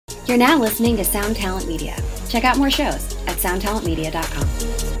You're now listening to Sound Talent Media. Check out more shows at soundtalentmedia.com.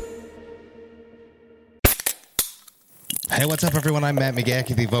 Hey, what's up, everyone? I'm Matt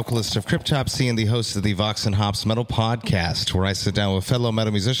McGachy, the vocalist of Cryptopsy and the host of the Vox and Hops Metal Podcast, where I sit down with fellow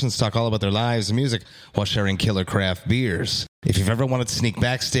metal musicians, talk all about their lives and music while sharing killer craft beers. If you've ever wanted to sneak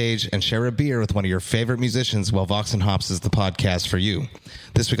backstage and share a beer with one of your favorite musicians, well, Vox and Hops is the podcast for you.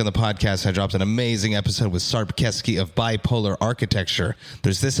 This week on the podcast, I dropped an amazing episode with Sarp Keski of Bipolar Architecture.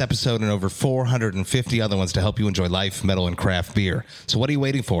 There's this episode and over 450 other ones to help you enjoy life, metal, and craft beer. So what are you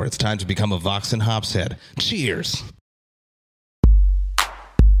waiting for? It's time to become a Vox and Hops head. Cheers!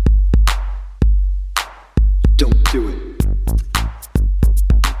 Don't do it.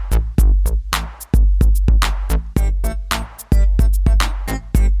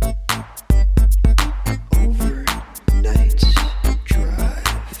 Overnight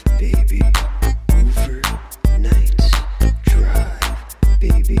drive, baby. Overnight drive,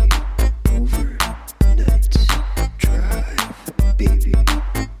 baby. Overnight drive, baby.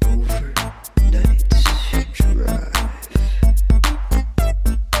 Overnight drive.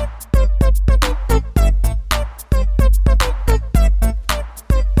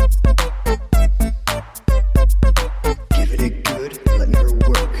 Giving it good, letting her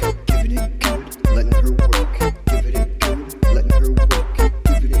work. Giving it good, letting her work. Giving it good, letting her work.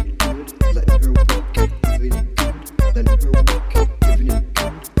 Giving it good, letting her work. Giving it good, letting her work. Giving it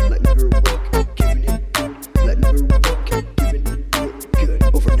good, letting her work. Giving it good, letting her work. Giving it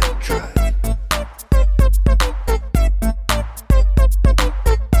good, overnight drive.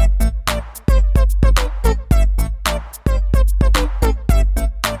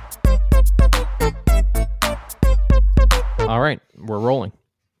 All right, we're rolling.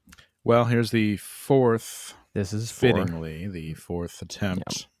 Well, here's the fourth, This is four. fittingly, the fourth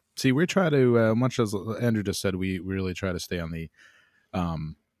attempt. See, we try to, much as Andrew just said, we really try to stay on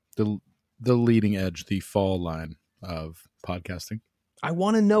the leading edge, the fall line of podcasting. I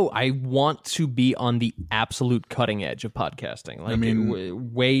want to know. I want to be on the absolute cutting edge of podcasting. Like, I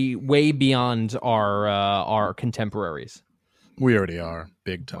mean- way beyond our contemporaries. We already are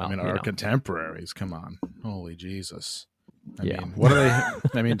big time. Well, I mean, you our know. contemporaries, come on. Holy Jesus. I Yeah. mean, what are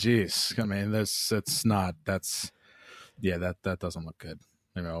they? I mean, geez. I mean, it's not, that's, yeah, that doesn't look good.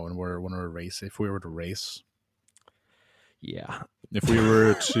 You know, when we're race, if we were to race, Yeah, if we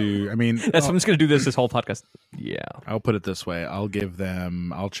were to, I mean, that's I'm just gonna do this whole podcast. Yeah, I'll put it this way. I'll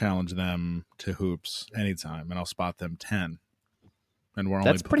challenge them to hoops anytime, and I'll spot them 10. And we're only,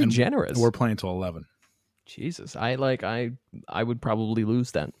 that's pretty and generous. We're playing till 11. Jesus, I would probably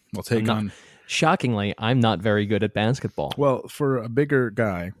lose then. We'll take I'm not- on, Shockingly, I'm not very good at basketball. well, for a bigger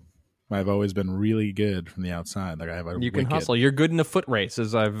guy, I've always been really good from the outside. Like I have a You can wicked- hustle. You're good in a foot race,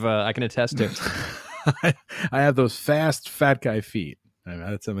 as I can attest to. I have those fast fat guy feet. I mean,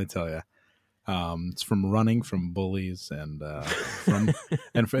 that's, let me tell you. It's from running from bullies and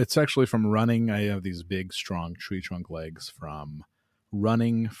it's actually from running. I have these big, strong tree trunk legs from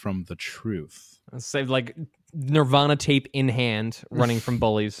running from the truth. Say like Nirvana tape in hand, running from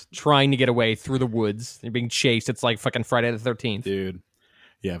bullies, trying to get away through the woods. You're being chased. It's like fucking Friday the 13th. Dude,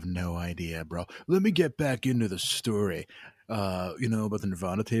 you have no idea, bro. Let me get back into the story. About the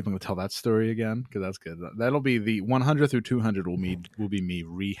Nirvana tape. I'm gonna tell that story again because that's good. That'll be the 100 through 200 will be me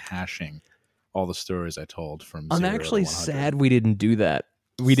rehashing all the stories I told from. I'm 0 to actually 100. sad we didn't do that.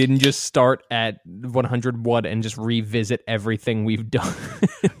 We didn't just start at 101 and just revisit everything we've done.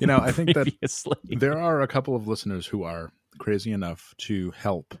 I think that previously. there are a couple of listeners who are crazy enough to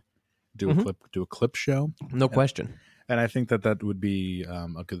help do a clip show, No question. and I think that would be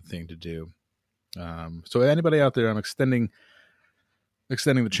a good thing to do. So anybody out there, I'm extending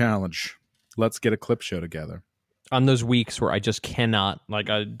the challenge. Let's get a clip show together. On those weeks where I just cannot, like,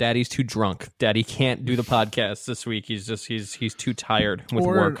 Daddy's too drunk. Daddy can't do the podcast this week. He's too tired with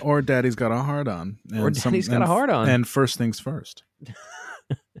work. Or Daddy's got a hard on. Or Daddy's got a hard on. And first things first.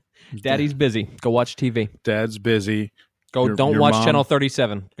 Daddy's busy. Go watch TV. Dad's busy. Don't Your watch mom- Channel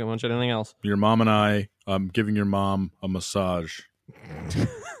 37. Go watch anything else. Your mom and I, I'm giving your mom a massage.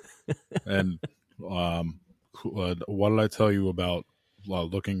 And what did I tell you about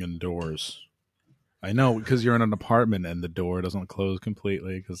looking indoors? I know, because you're in an apartment and the door doesn't close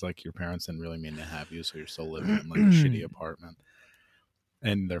completely because, like, your parents didn't really mean to have you, so you're still living in, like, a shitty apartment.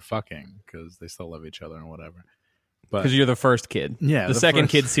 And they're fucking because they still love each other and whatever. But Because you're the first kid. Yeah, The the second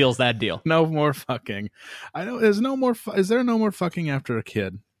first- kid seals that deal. no more fucking. I know. Is there no more fucking after a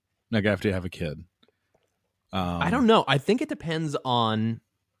kid? Like, after you have a kid? I don't know. I think it depends on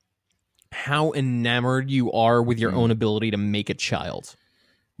how enamored you are with your own ability to make a child.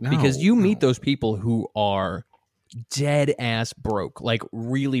 No, Because you meet no. those people who are dead ass broke, like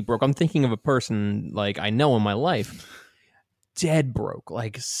really broke. I'm thinking of a person like I know in my life, dead broke,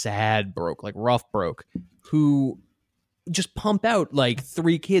 like sad broke, like rough broke, who just pump out like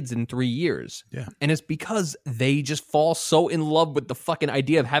 3 kids in 3 years. Yeah. And it's because they just fall so in love with the fucking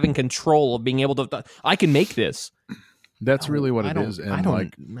idea of having control, of being able to, I can make this. That's really what it is. And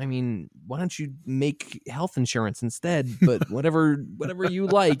I mean, why don't you make health insurance instead? But whatever you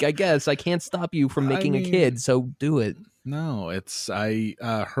like, I guess. I can't stop you from making a kid, so do it. No, I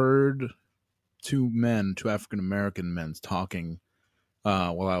heard 2 African American men talking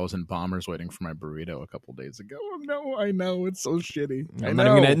while I was in Bombers waiting for my burrito a couple days ago. Oh, no, I know, it's so shitty. I'm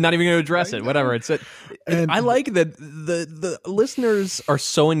not even gonna address it. Whatever. I like that the listeners are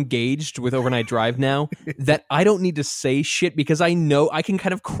so engaged with Overnight Drive now that I don't need to say shit because I know I can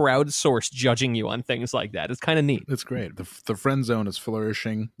kind of crowdsource judging you on things like that. It's kind of neat. It's great. The friend zone is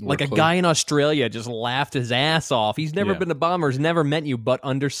flourishing. Like a guy in Australia just laughed his ass off. He's never been to Bombers, never met you, but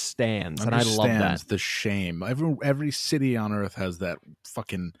understands. And I love that. The shame. Every city on earth has that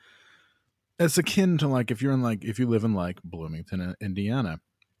fucking. It's akin to like if you live in like Bloomington, Indiana,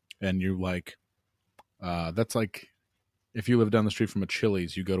 and you like, that's like if you live down the street from a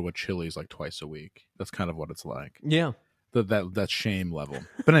Chili's, you go to a Chili's like twice a week. That's kind of what it's like. Yeah, that shame level.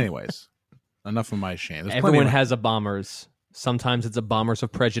 But anyways, enough of my shame. Everyone has a Bombers. Sometimes it's a Bombers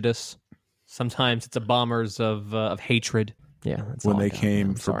of prejudice. Sometimes it's a Bombers of hatred. Yeah, that's when all they I got. came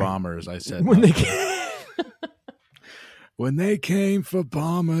I'm for sorry. Bombers, I said When they came. when they came for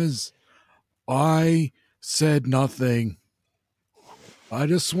Bombers, I said nothing. I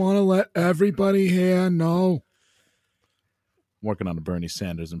just want to let everybody here know. I'm working on a Bernie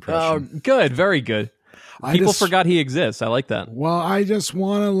Sanders Oh, impression. good. Very good. People forgot he exists. I like that. Well, I just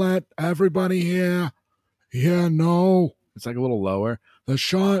want to let everybody here know. It's like a little lower.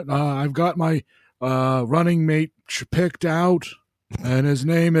 I've got my running mate picked out, and his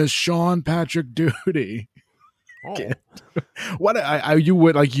name is Sean Patrick Doody. Oh. What you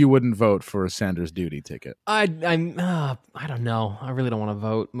wouldn't vote for a Sanders Doody ticket? I don't know. I really don't want to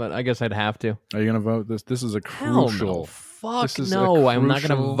vote, but I guess I'd have to. Are you going to vote this? This is a Hell crucial. no. Fuck this is a no. I'm not going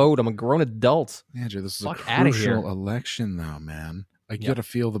to crucial- vote. I'm a grown adult. Andrew, this is Fuck a outta here. crucial election, though, man. You Yep. got to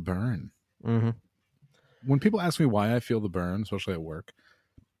feel the burn. Mm-hmm. When people ask me why I feel the burn, especially at work,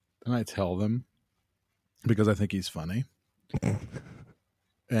 then I tell them because I think he's funny,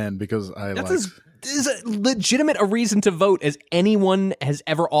 and because That's as legitimate a reason to vote as anyone has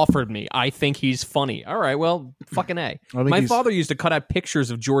ever offered me. I think he's funny. All right, well, fucking A. My father used to cut out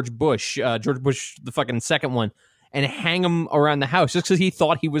pictures of George Bush, the fucking second one, and hang them around the house just because he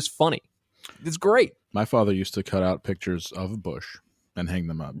thought he was funny. It's great. My father used to cut out pictures of Bush and hang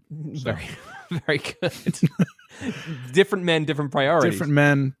them up. So. Very, very good. Different men, different priorities. Different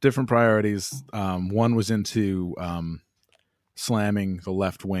men, different priorities. One was into slamming the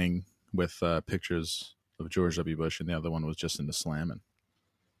left wing with pictures of George W. Bush, and the other one was just into slamming.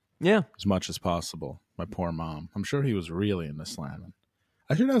 Yeah. As much as possible. My poor mom. I'm sure he was really into slamming.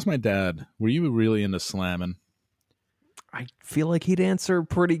 I should ask my dad, were you really into slamming? I feel like he'd answer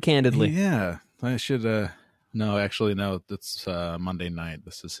pretty candidly. Yeah. I should, no, actually, no, it's Monday night.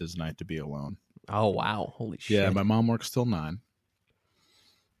 This is his night to be alone. Oh, wow. Holy shit. Yeah, my mom works till 9.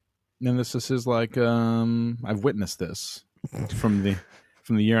 And this is his, like, I've witnessed this from the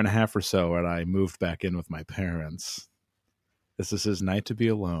year and a half or so when I moved back in with my parents. This is his night to be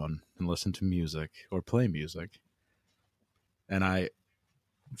alone and listen to music or play music. And I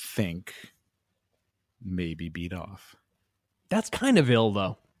think maybe beat off. That's kind of ill,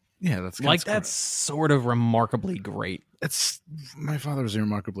 though. Yeah, that's sort of remarkably great. My father was a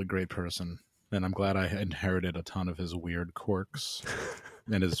remarkably great person, and I'm glad I inherited a ton of his weird quirks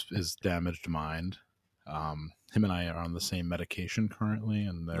and his damaged mind. Him and I are on the same medication currently,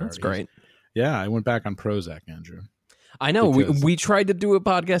 and That's great. Yeah, I went back on Prozac, Andrew. I know. We tried to do a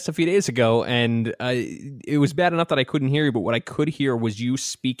podcast a few days ago, and it was bad enough that I couldn't hear you, but what I could hear was you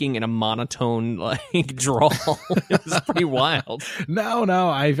speaking in a monotone like drawl. It was pretty wild. No,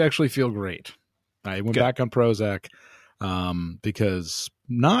 I actually feel great. I went back on Prozac because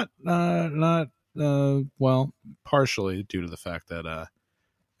well, partially due to the fact that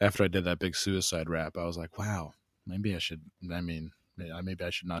after I did that big suicide rap, I was like, wow, maybe I should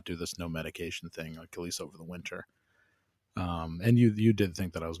not do this no medication thing, like at least over the winter. And you did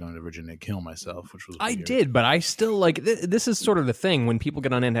think that I was going to Virginia kill myself, which was weird. I did, but I still like this is sort of the thing when people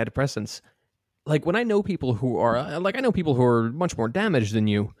get on antidepressants. Like when I know people who are much more damaged than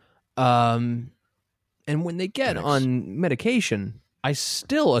you, and when they get on medication, I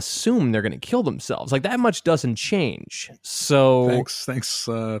still assume they're going to kill themselves. Like that much doesn't change. So thanks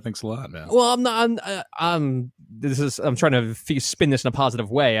a lot, man. Well, I'm not. I'm trying to spin this in a positive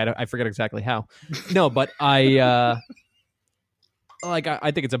way. I forget exactly how. No, but I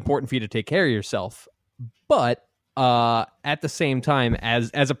think it's important for you to take care of yourself. But at the same time,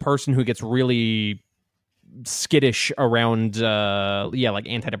 as a person who gets really skittish around, like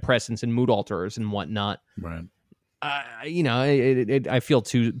antidepressants and mood alterers and whatnot, right? I feel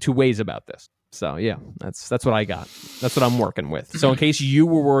two ways about this. So yeah, that's what I got. That's what I'm working with. So in case you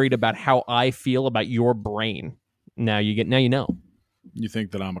were worried about how I feel about your brain, now you know. You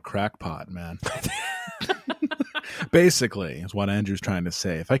think that I'm a crackpot, man. Basically, is what Andrew's trying to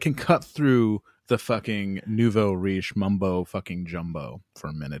say. If I can cut through the fucking nouveau riche mumbo fucking jumbo for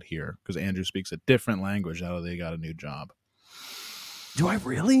a minute here, because Andrew speaks a different language now that they got a new job. Do I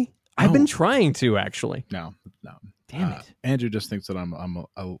really? I've been trying to, actually. No. Damn it. Andrew just thinks that I'm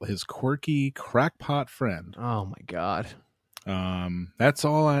his quirky crackpot friend. Oh my god. That's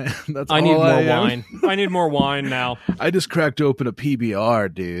all I. That's I all need more I am. wine. I need more wine now. I just cracked open a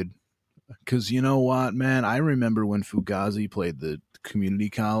PBR, dude. Because you know what, man? I remember when Fugazi played the community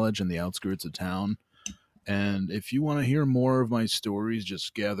college in the outskirts of town. And if you want to hear more of my stories,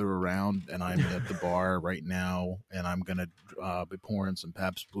 just gather around. And I'm at the bar right now, and I'm going to be pouring some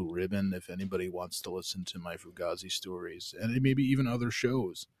Pabst Blue Ribbon if anybody wants to listen to my Fugazi stories, and maybe even other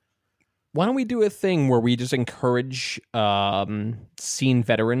shows. Why don't we do a thing where we just encourage scene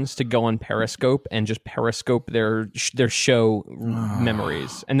veterans to go on Periscope and just Periscope their show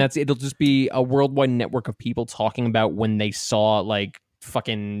memories, and it'll just be a worldwide network of people talking about when they saw like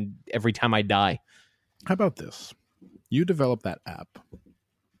fucking Every Time I Die. How about this? You develop that app,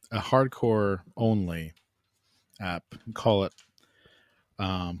 a hardcore only app. Call it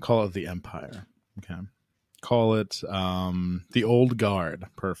the Empire. Okay. Call it the Old Guard.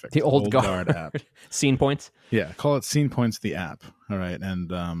 Perfect. The Old Guard app. Scene Points. Yeah. Call it Scene Points, the app. All right.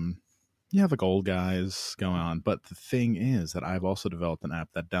 And you have like old guys going on. But the thing is that I've also developed an app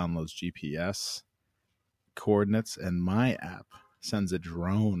that downloads GPS coordinates, and my app sends a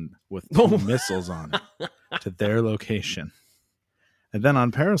drone with missiles on it to their location. And then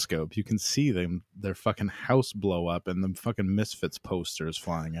on Periscope, you can see their fucking house blow up and the fucking Misfits posters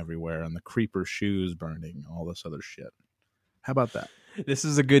flying everywhere and the creeper shoes burning, all this other shit. How about that? This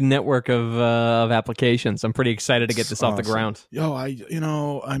is a good network of applications. I'm pretty excited to get this off the ground. Yo, I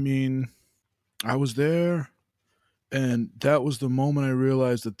was there, and that was the moment I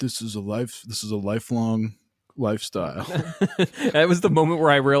realized that this is a lifelong lifestyle. That was the moment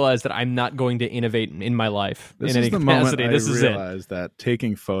where I realized that I'm not going to innovate in my life in any capacity. This is it. I realized that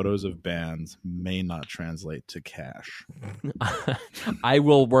taking photos of bands may not translate to cash. I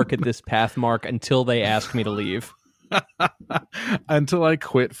will work at this path, Mark, until they ask me to leave. Until I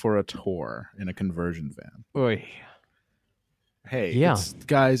quit for a tour in a conversion van. Oy. Hey, yeah.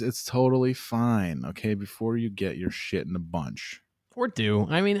 Guys, it's totally fine, okay? Before you get your shit in a bunch. Or do.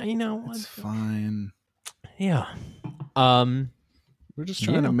 I mean, it's fine. Yeah. We're just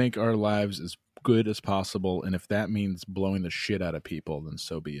trying to make our lives as good as possible, and if that means blowing the shit out of people, then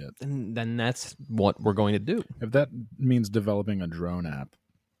so be it. Then that's what we're going to do. If that means developing a drone app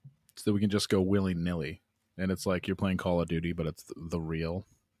so that we can just go willy-nilly, and it's like you're playing Call of Duty, but it's the real,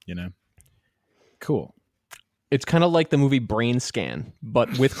 Cool. It's kind of like the movie Brain Scan,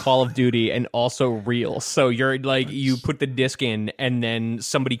 but with Call of Duty and also real. So you're like, you put the disc in, and then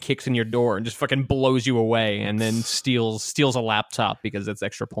somebody kicks in your door and just fucking blows you away, and then steals a laptop because it's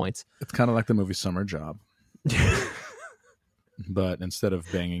extra points. It's kind of like the movie Summer Job, but instead of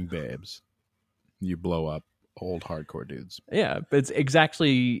banging babes, you blow up old hardcore dudes. Yeah, it's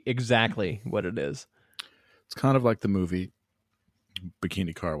exactly what it is. It's kind of like the movie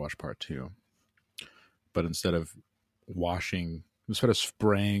Bikini Car Wash Part 2. But instead of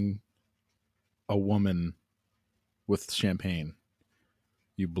spraying a woman with champagne,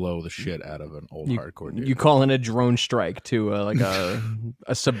 you blow the shit out of an old hardcore dude. You call in a drone strike to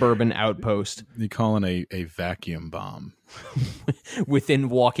a suburban outpost. You call in a vacuum bomb. Within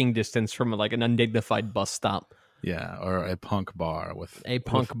walking distance from like an undignified bus stop. Yeah, or a punk bar with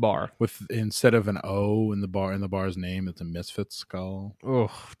instead of an O in the bar's name, it's a Misfits skull.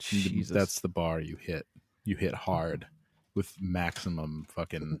 Oh, Jesus. That's the bar you hit. You hit hard with maximum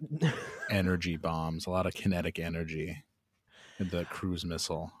fucking energy bombs, a lot of kinetic energy. And the cruise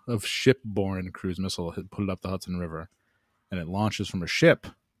missile, a ship-borne cruise missile, put it up the Hudson River, and it launches from a ship.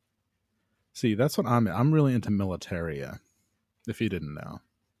 See, that's what I'm really into militaria, if you didn't know.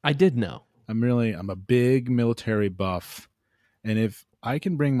 I did know. I'm a big military buff, and if I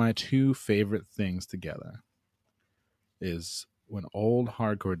can bring my two favorite things together is when old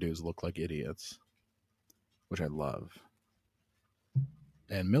hardcore dudes look like idiots, which I love,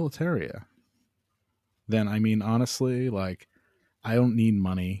 and Militaria, then I mean, honestly, like, I don't need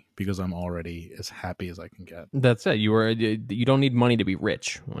money because I'm already as happy as I can get. That's it. You don't need money to be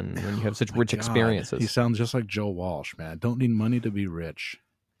rich when you have such rich experiences. He sounds just like Joe Walsh, man. Don't need money to be rich.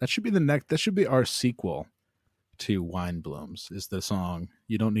 That should be that should be our sequel to Wine Blooms, is the song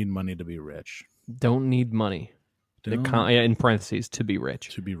 "You Don't Need Money to Be Rich." Don't need money. In parentheses, to be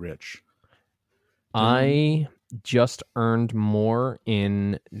rich. To be rich. I just earned more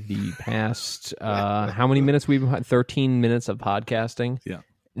in the past how many minutes we've had? 13 minutes of podcasting. Yeah.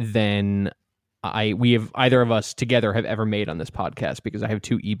 Than we have either of us together have ever made on this podcast, because I have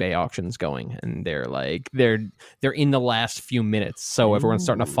 2 eBay auctions going, and they're in the last few minutes, so everyone's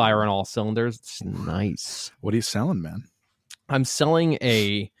starting to fire on all cylinders. It's nice. What are you selling, man? I'm selling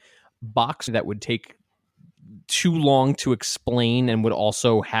a box that would take too long to explain, and would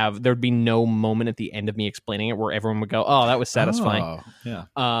also there'd be no moment at the end of me explaining it where everyone would go, "Oh, that was satisfying." Oh,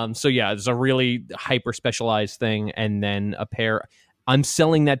 yeah. So yeah, it's a really hyper specialized thing, and then a pair. I'm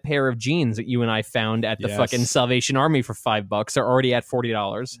selling that pair of jeans that you and I found at the fucking Salvation Army for $5. They're already at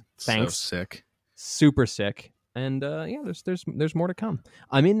 $40. Thanks. So sick. Super sick. And there's more to come.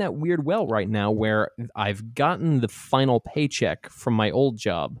 I'm in that weird well right now where I've gotten the final paycheck from my old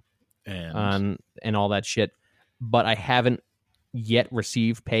job and all that shit, but I haven't yet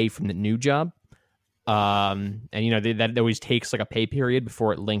received pay from the new job. And that always takes like a pay period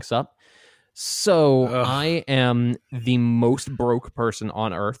before it links up. So I am the most broke person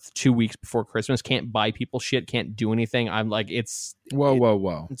on earth 2 weeks before Christmas. Can't buy people shit. Can't do anything. I'm like,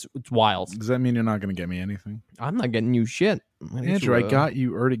 whoa. It's wild. Does that mean you're not going to get me anything? I'm not getting you shit. Andrew,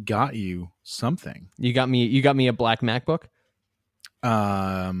 already got you something. You got me a black MacBook?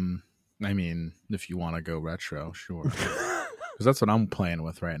 I mean, if you want to go retro, sure. Because that's what I'm playing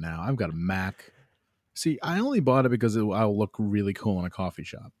with right now. I've got a Mac. See, I only bought it because I'll look really cool in a coffee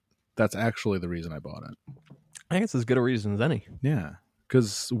shop. That's actually the reason I bought it. I think it's as good a reason as any. Yeah,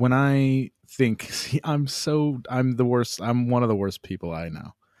 because when I think, I'm the worst. I'm one of the worst people I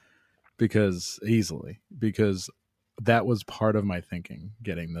know, because that was part of my thinking,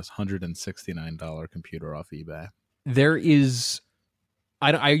 getting this $169 computer off eBay. There is,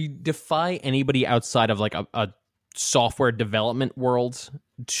 I defy anybody outside of like a software development world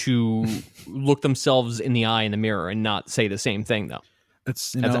to look themselves in the eye in the mirror and not say the same thing, though.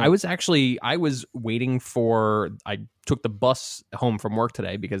 I was waiting for. I took the bus home from work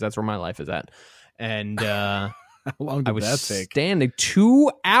today because that's where my life is at, and how long did that take? Standing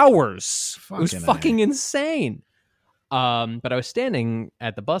 2 hours. It was fucking insane. But I was standing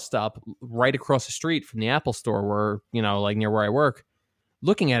at the bus stop right across the street from the Apple store, where like near where I work,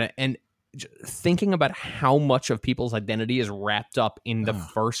 looking at it and thinking about how much of people's identity is wrapped up in the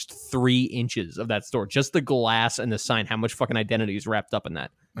first 3 inches of that store. Just the glass and the sign, how much fucking identity is wrapped up in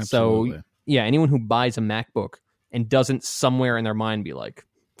that. Absolutely. So yeah, anyone who buys a MacBook and doesn't somewhere in their mind be like,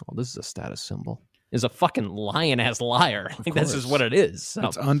 oh, this is a status symbol, is a fucking lying-ass liar. I think that's just what it is. So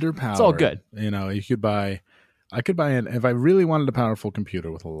it's underpowered. It's all good. I could buy if I really wanted a powerful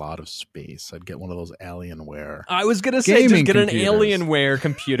computer with a lot of space, I'd get one of those Alienware. I was going to say, just get an Alienware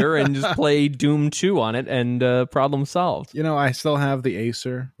computer and just play Doom 2 on it, and problem solved. I still have the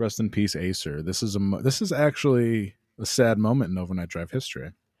Acer. Rest in peace, Acer. This is actually a sad moment in Overnight Drive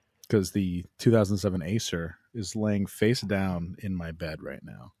history, because the 2007 Acer is laying face down in my bed right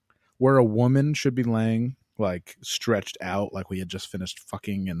now, where a woman should be laying like stretched out, like we had just finished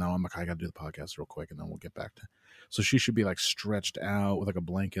fucking, and now I'm like, I gotta do the podcast real quick and then we'll get back to. So she should be like stretched out with like a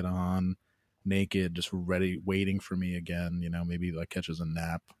blanket on, naked, just ready, waiting for me again. Maybe like catches a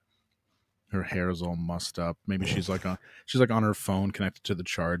nap. Her hair's all mussed up. Maybe she's like on her phone connected to the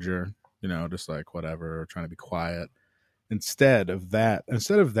charger. Just like whatever, trying to be quiet. Instead of that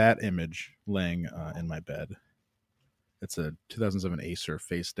image laying in my bed, it's a 2007 Acer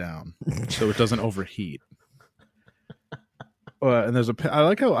face down, so it doesn't overheat. And I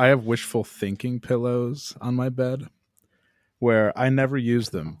like how I have wishful thinking pillows on my bed, where I never use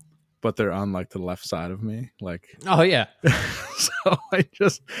them, but they're on like the left side of me. Like, oh yeah. So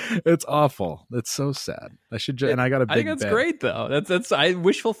it's awful. It's so sad. I should and I got a big. I think that's bed. Great though.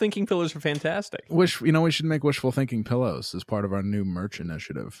 Wishful thinking pillows are fantastic. We should make wishful thinking pillows as part of our new merch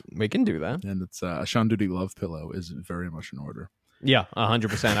initiative. We can do that. And it's a Sean Duty love pillow is very much in order. Yeah,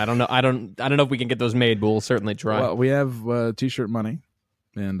 100%. I don't know if we can get those made, but we'll certainly try. Well, we have t-shirt money,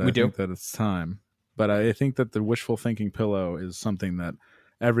 and I think that it's time. But I think that the wishful thinking pillow is something that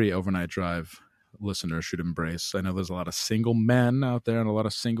every Overnight Drive listener should embrace. I know there's a lot of single men out there and a lot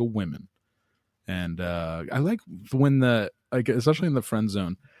of single women And I like when especially in the friend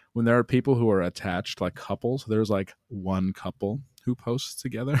zone, when there are people who are attached, like couples. There's like one couple who posts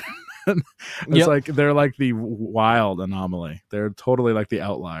together. It's like they're like the wild anomaly. They're totally like the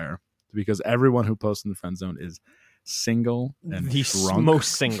outlier, because everyone who posts in the friend zone is single and drunk.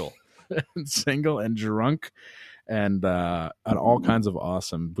 Most single. Single and drunk, and all kinds of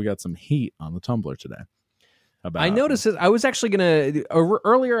awesome. We got some heat on the Tumblr today. I noticed it. I was actually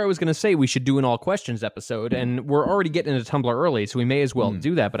earlier I was gonna say we should do an all questions episode, and we're already getting into Tumblr early, so we may as well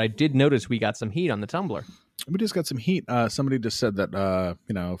do that. But I did notice we got some heat on the Tumblr. We just got some heat. Somebody just said that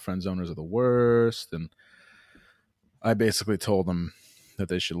friend zoners are the worst, and I basically told them that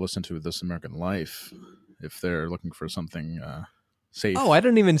they should listen to This American Life if they're looking for something safe. Oh, I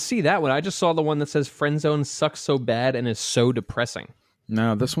didn't even see that one. I just saw the one that says friend zone sucks so bad and is so depressing.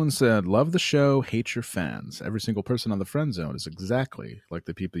 No, this one said, love the show, hate your fans. Every single person on the friend zone is exactly like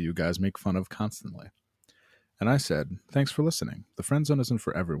the people you guys make fun of constantly. And I said, thanks for listening. The friend zone isn't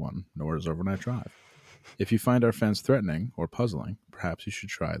for everyone, nor is Overnight Drive. If you find our fans threatening or puzzling, perhaps you should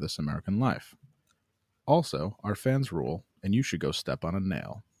try This American Life. Also, our fans rule, and you should go step on a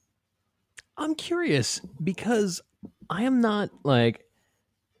nail. I'm curious, because I am not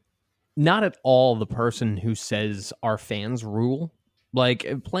at all the person who says our fans rule. Like,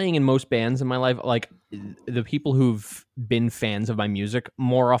 playing in most bands in my life, like, the people who've been fans of my music,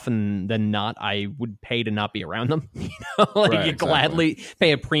 more often than not, I would pay to not be around them. You know, like, right, you gladly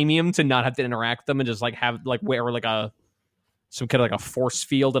pay a premium to not have to interact with them and just, like, have, like, wear, like, some kind of, like, a force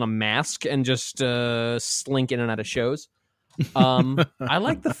field and a mask and just slink in and out of shows. I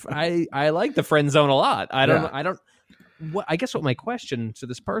like the friend zone a lot. I guess what my question to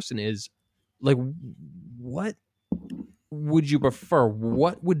this person is, like, what would you prefer?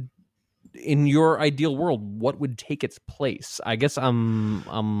 What would, in your ideal world, what would take its place? I guess I'm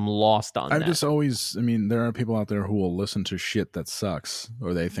lost on that. Just always, I mean, there are people out there who will listen to shit that sucks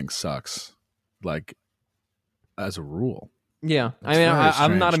or they think sucks, like, as a rule. Yeah, I mean,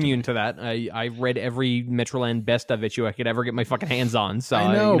 I'm not immune to that. I read every Metroland Best of issue I could ever get my fucking hands on. So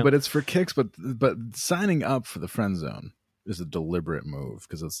I know, but it's for kicks. But signing up for the friend zone is a deliberate move,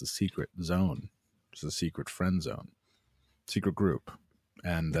 because it's a secret zone. It's a secret friend zone, secret group,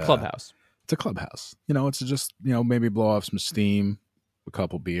 and clubhouse. It's a clubhouse. You know, it's just, maybe blow off some steam, a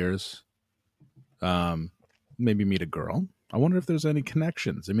couple beers, maybe meet a girl. I wonder if there's any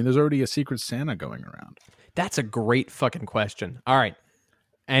connections. I mean, there's already a Secret Santa going around. That's a great fucking question. All right.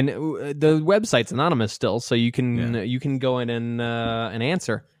 And the website's anonymous still, so you can go in and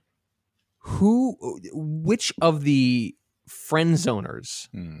answer. Which of the friend zoners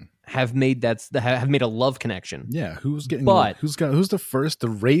have made a love connection? Yeah, who's the first? The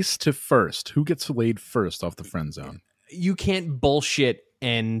race to first. Who gets laid first off the friend zone? You can't bullshit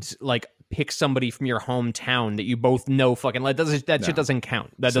and, like, pick somebody from your hometown that you both know fucking. Shit doesn't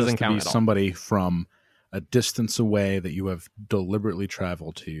count. That doesn't count at all. Somebody from a distance away that you have deliberately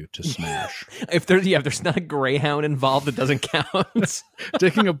traveled to smash. If there's not a Greyhound involved, it doesn't count.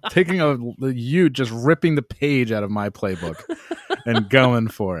 You just ripping the page out of my playbook and going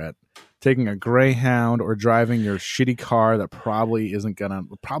for it. Taking a Greyhound or driving your shitty car that probably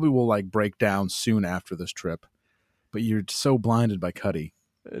will like break down soon after this trip, but you're so blinded by Cuddy.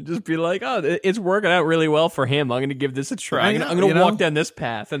 Just be like, oh, it's working out really well for him. I'm going to give this a try. I'm going to walk down this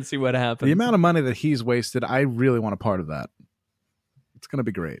path and see what happens. The amount of money that he's wasted, I really want a part of that. It's going to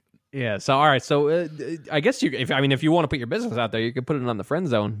be great. Yeah. So, all right. So, I guess if you want to put your business out there, you can put it on the friend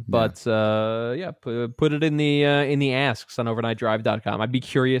zone. But put it in the asks on overnightdrive.com. I'd be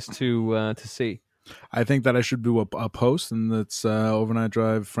curious to see. I think that I should do a post, and it's Overnight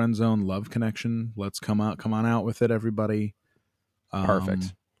Drive Friend Zone Love Connection. Let's come on out with it, everybody.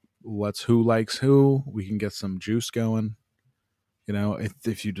 Perfect. Who likes who? We can get some juice going.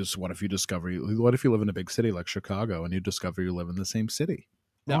 If you live in a big city like Chicago and you discover you live in the same city?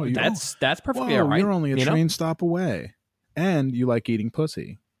 No, that's perfectly all right. You're only a train stop away, and you like eating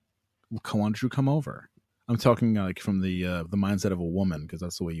pussy. Why don't you come over? I'm talking like from the mindset of a woman, because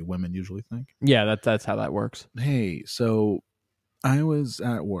that's the way you women usually think. Yeah, that's how that works. Hey, so I was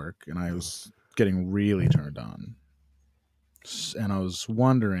at work and I was getting really turned on. And I was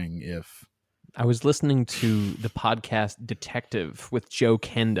wondering if I was listening to the podcast Detective with Joe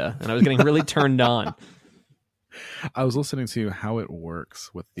Kenda, and I was getting really turned on. I was listening to how it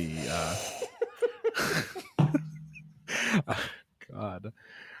works with the God.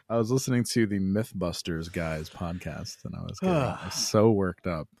 I was listening to the Mythbusters guys podcast, and I was getting so worked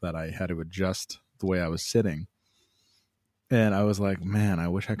up that I had to adjust the way I was sitting. And I was like, man, I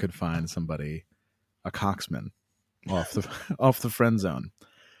wish I could find somebody, a coxman, off the friend zone.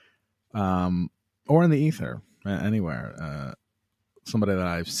 or in the ether, anywhere. Somebody that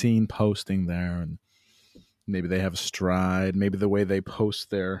I've seen posting there, and maybe they have a stride. Maybe the way they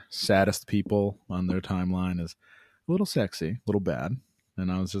post their saddest people on their timeline is a little sexy, a little bad.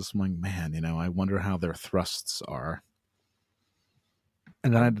 And I was just like, man, I wonder how their thrusts are.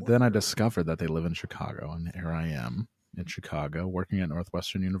 And then I discovered that they live in Chicago, and here I am in Chicago working at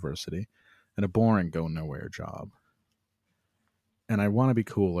Northwestern University in a boring go-nowhere job. And I want to be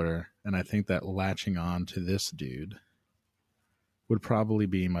cooler, and I think that latching on to this dude would probably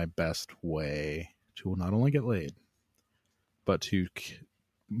be my best way to not only get laid, but to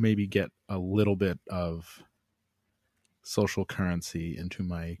maybe get a little bit of social currency into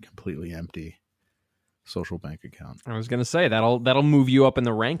my completely empty social bank account. I was going to say that'll move you up in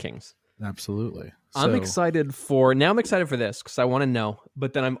the rankings. Absolutely. I'm excited for this because I want to know,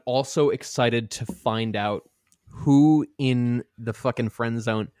 but then I'm also excited to find out who in the fucking friend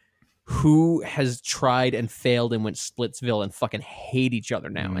zone, who has tried and failed and went Splitsville and fucking hate each other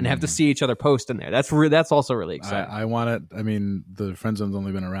now and have to see each other post in there. That's also really exciting. I want it. I mean, the friend zone's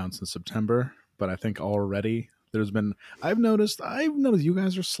only been around since September, but I think already I've noticed you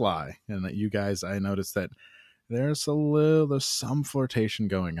guys are sly, and that you guys, I noticed that there's some flirtation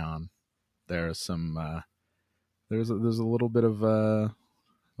going on. There's some, there's a little bit of,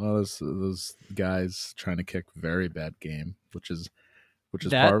 those guys trying to kick very bad game, which is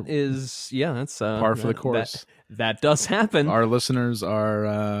that's par for the course. That does happen. Our listeners they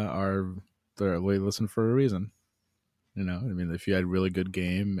listen for a reason. I mean, if you had really good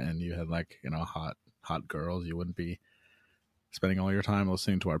game and you had hot girls, you wouldn't be spending all your time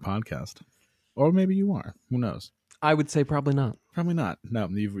listening to our podcast. Or maybe you are. Who knows? I would say probably not. Probably not. No,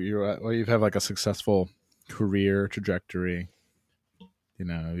 you've had like a successful career trajectory.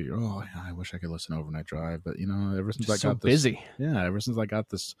 I wish I could listen to Overnight Drive, but ever since ever since I got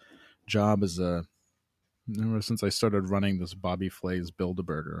this job ever since I started running this Bobby Flay's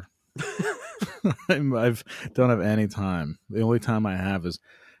Build-A-Burger, I don't have any time. The only time I have is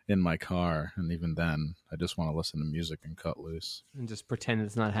in my car, and even then, I just want to listen to music and cut loose. And just pretend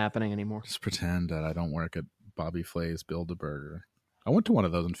it's not happening anymore. Just pretend that I don't work at Bobby Flay's Build-A-Burger. I went to one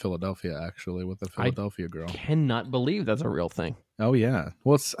of those in Philadelphia, actually, with a Philadelphia girl. I cannot believe that's a real thing. Oh, yeah.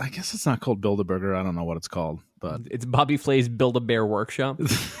 Well, I guess it's not called Build-A-Burger. I don't know what it's called, but it's Bobby Flay's Build-A-Bear Workshop.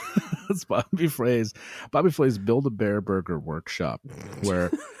 It's Bobby Flay's Build-A-Bear Burger Workshop,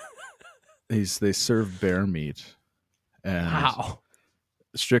 where they serve bear meat. And wow.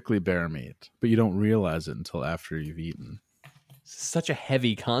 Strictly bear meat, but you don't realize it until after you've eaten. Such a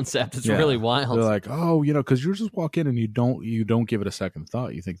heavy concept. It's really wild. They're like, because you just walk in and you don't give it a second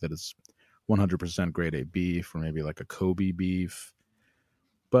thought. You think that it's 100% grade A beef or maybe like a Kobe beef,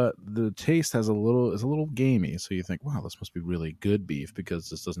 but the taste is a little gamey. So you think, wow, this must be really good beef because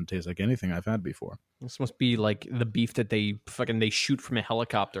this doesn't taste like anything I've had before. This must be like the beef that they shoot from a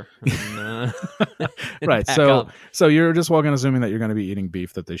helicopter. And, right. So you're just walking assuming that you're going to be eating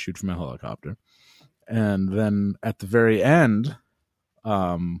beef that they shoot from a helicopter. And then at the very end,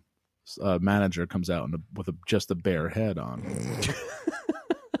 a manager comes out with just a bare head on.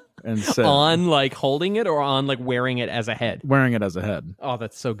 And says, on like holding it or on like wearing it as a head? Wearing it as a head. Oh,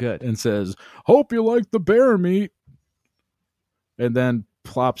 that's so good. And says, hope you like the bear meat. And then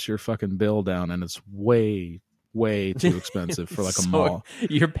plops your fucking bill down, and it's way, way too expensive for like a mall.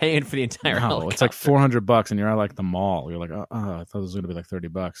 You're paying for the entire helicopter. It's like $400 and you're at like the mall. You're like, I thought it was going to be like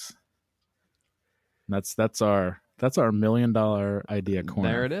 $30. That's our $1 million idea corner.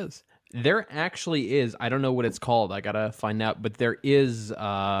 There it is. There actually is. I don't know what it's called. I gotta find out. But there is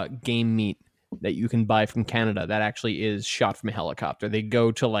game meat that you can buy from Canada that actually is shot from a helicopter. They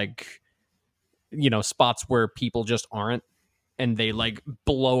go to like, spots where people just aren't, and they like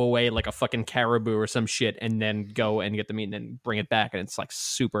blow away like a fucking caribou or some shit, and then go and get the meat and then bring it back. And it's like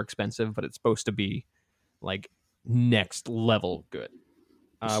super expensive, but it's supposed to be like next level good.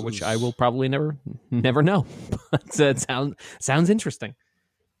 Which I will probably never know. But it sounds interesting.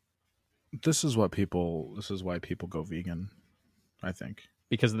 This is why people go vegan, I think.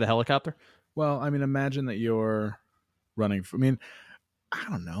 Because of the helicopter? Well, I mean, imagine that you're running I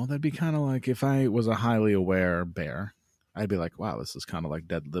don't know. That'd be kind of like if I was a highly aware bear, I'd be like, wow, this is kind of like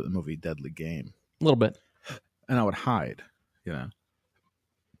the movie Deadly Game. A little bit. And I would hide,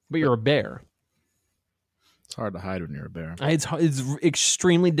 But you're a bear. It's hard to hide when you're a bear. It's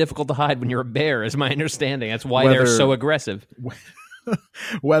extremely difficult to hide when you're a bear, is my understanding. That's why they're so aggressive.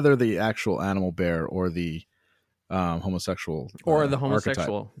 Whether the actual animal bear or the homosexual or the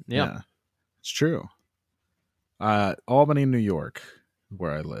homosexual, yeah, it's true. Albany, New York,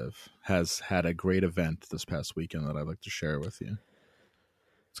 where I live, has had a great event this past weekend that I'd like to share with you.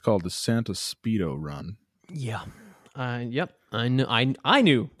 called the Santa Speedo Run. Yeah. Yep. I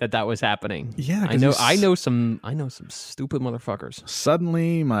knew that was happening. Yeah, I know some stupid motherfuckers.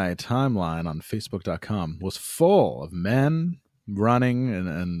 Suddenly, my timeline on Facebook.com was full of men running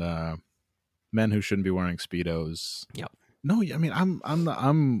and men who shouldn't be wearing Speedos. Yep. No, I mean,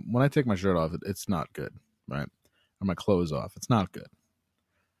 I'm when I take my shirt off, it's not good, right? Or my clothes off, it's not good.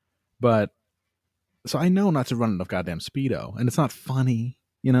 But so I know not to run in a goddamn Speedo, and it's not funny.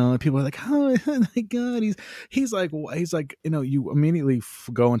 You know, people are like, "Oh my god, he's like," you know, you immediately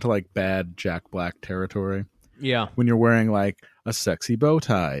go into like bad Jack Black territory. Yeah, when you're wearing like a sexy bow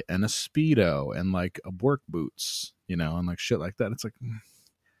tie and a Speedo and like a work boots, you know, and like shit like that. It's like,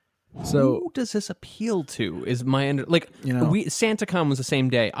 so who does this appeal to? Is my like, you know, SantaCon was the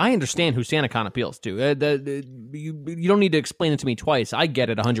same day. I understand who SantaCon appeals to. You don't need to explain it to me twice. I get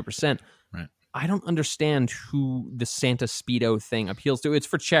it 100%. Right. I don't understand who the Santa Speedo thing appeals to. It's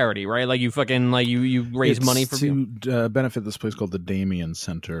for charity, right? Like you fucking like you raise money for to benefit this place called the Damien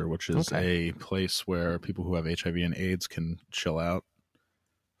Center, which is a place where people who have HIV and AIDS can chill out.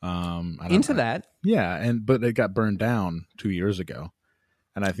 That, yeah, but it got burned down 2 years ago,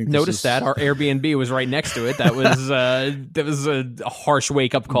 and I think notice that our Airbnb was right next to it. That was a harsh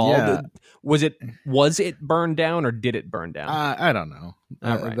wake up call. Yeah. Was it burned down or did it burn down? I don't know.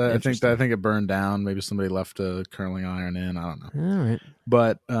 Right. I think it burned down. Maybe somebody left a curling iron in. I don't know. All right.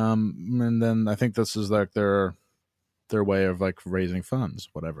 But and then I think this is like their way of like raising funds,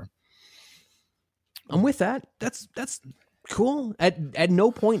 whatever. I'm with that. That's cool. At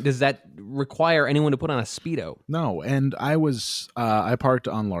no point does that require anyone to put on a Speedo. No, and I parked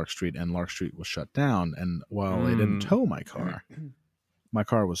on Lark Street, and Lark Street was shut down. And while they didn't tow my car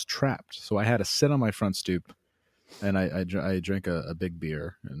was trapped. So I had to sit on my front stoop, and I drank a big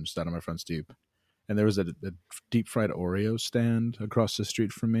beer and sat on my front stoop. And there was a deep fried Oreo stand across the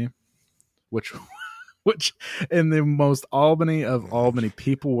street from me, which in the most Albany of Albany,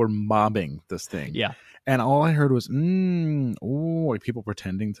 people were mobbing this thing. Yeah. And all I heard was, like people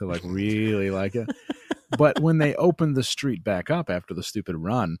pretending to like really like it. But when they opened the street back up after the stupid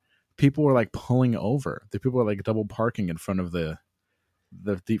run, people were like pulling over. The people were like double parking in front of the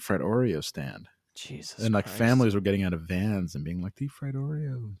deep fried Oreo stand. Jesus. And like Christ. families were getting out of vans and being like, deep fried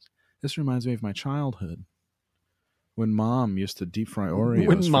Oreos. This reminds me of my childhood when Mom used to deep fry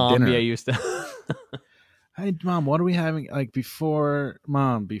Oreos for dinner. Used to. Hey, Mom, what are we having? Like before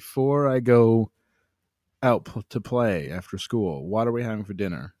I go out to play after school, what are we having for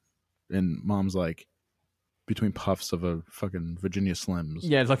dinner? And Mom's like, between puffs of a fucking Virginia Slims.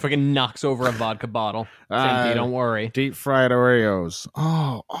 Yeah, it's like fucking knocks over a vodka bottle. It's empty, don't worry. Deep fried Oreos.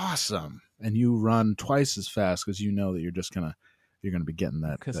 Oh, awesome. And you run twice as fast because you know that you're gonna be getting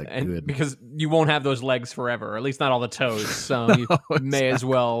that good. Because you won't have those legs forever, or at least not all the toes. So you may as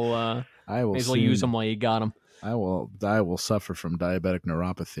well use them while you got them. I will suffer from diabetic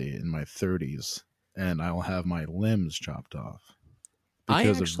neuropathy in my 30s, and I will have my limbs chopped off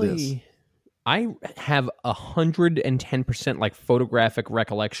because of this. I have 110% like photographic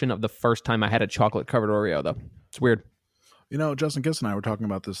recollection of the first time I had a chocolate covered Oreo, though. It's weird. You know, Justin Kiss and I were talking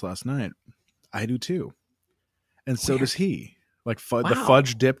about this last night. I do too, and so does he. Like the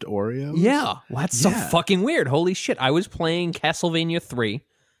fudge dipped Oreos. Yeah, well, that's so fucking weird. Holy shit! I was playing Castlevania 3,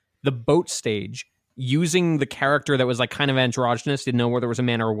 the boat stage, using the character that was like kind of androgynous, didn't know whether it was a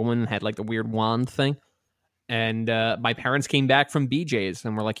man or a woman, had like the weird wand thing. And my parents came back from BJ's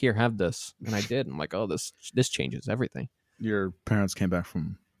and were like, "Here, have this." And I did. I'm like, "Oh, this changes everything." Your parents came back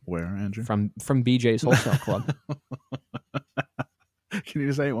from where, Andrew? From BJ's Wholesale Club. Can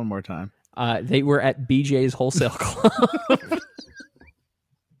you say it one more time? They were at BJ's Wholesale Club.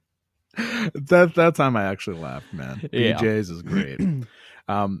 That time I actually laughed, man. Yeah. BJ's is great.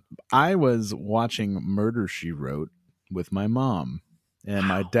 I was watching Murder, She Wrote with my mom. And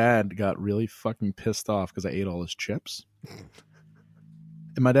my dad got really fucking pissed off because I ate all his chips.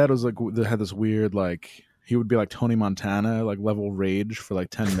 And my dad was like, had this weird, like, he would be like Tony Montana, like level rage for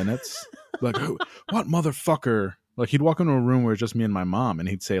like 10 minutes. Like, what motherfucker? Like, he'd walk into a room where it's just me and my mom, and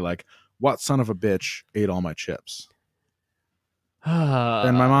he'd say, like, what son of a bitch ate all my chips?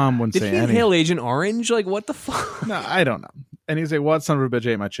 And my mom wouldn't say anything. Did he inhale Agent Orange? Like, what the fuck? No, I don't know. And he'd say, what son of a bitch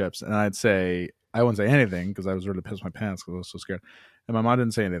ate my chips? And I'd say, I wouldn't say anything because I was ready to piss my pants because I was so scared. And my mom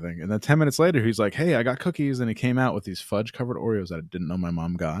didn't say anything. And then 10 minutes later, he's like, hey, I got cookies. And he came out with these fudge-covered Oreos that I didn't know my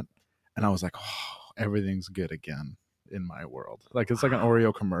mom got. And I was like, oh, everything's good again in my world. Like, it's like an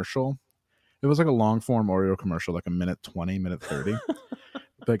Oreo commercial. It was like a long-form Oreo commercial, like a minute 20, minute 30.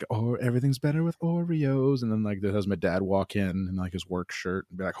 Like, oh, everything's better with Oreos. And then, like, there has my dad walk in like his work shirt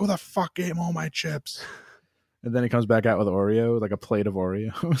and be like, who the fuck ate all my chips? And then he comes back out with Oreo, like a plate of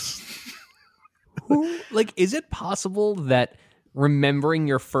Oreos. Like, is it possible that remembering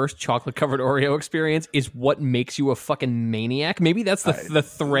your first chocolate-covered Oreo experience is what makes you a fucking maniac? Maybe that's the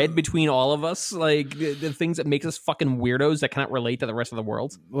thread between all of us, like the things that makes us fucking weirdos that cannot relate to the rest of the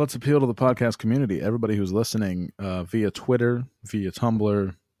world. Let's appeal to the podcast community. Everybody who's listening via Twitter, via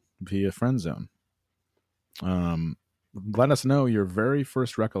Tumblr, via Friendzone. Let us know your very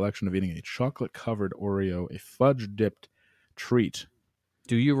first recollection of eating a chocolate-covered Oreo, a fudge-dipped treat.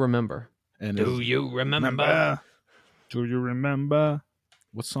 Do you remember? And Do you remember? Do you remember?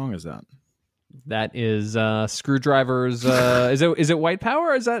 What song is that? That is Screwdriver's. Is it White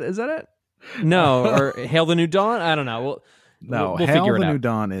Power? Is that it? No, or Hail the New Dawn? I don't know. We'll Hail figure it the out. New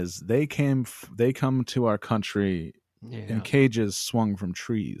Dawn is they come to our country in cages swung from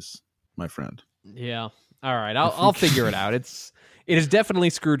trees, my friend. Yeah. All right. I'll figure it out. It is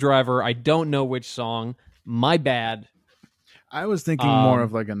definitely Screwdriver. I don't know which song. My bad. I was thinking more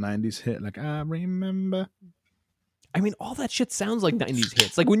of like a 90s hit, like I remember. I mean, all that shit sounds like 90s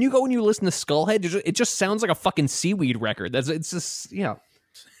hits. Like when you go and you listen to Skullhead, it just sounds like a fucking Seaweed record. It's just, you know.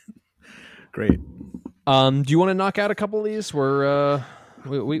 Great. Do you want to knock out a couple of these?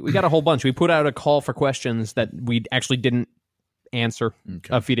 We got a whole bunch. We put out a call for questions that we actually didn't answer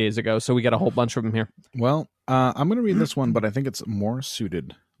a few days ago, so we got a whole bunch of them here. Well, I'm going to read this one, but I think it's more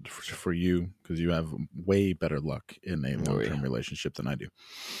suited for you because you have way better luck in a long-term relationship than I do.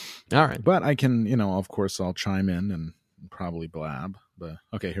 All right. But I can, of course, I'll chime in and probably blab. But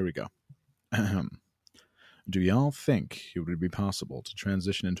okay, here we go. Do y'all think it would be possible to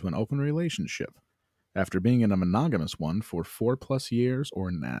transition into an open relationship after being in a monogamous one for 4+ years or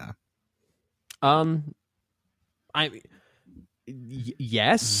nah?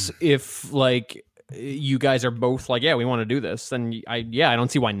 Yes, if like you guys are both like, yeah, we want to do this, then I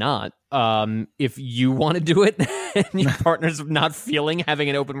don't see why not. If you want to do it and your partner's not feeling having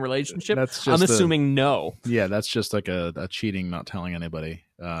an open relationship, I'm assuming no. Yeah, that's just like a cheating, not telling anybody.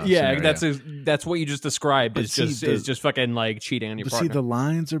 Yeah, scenario. That's what you just described. Is just fucking like cheating on your partner. See, the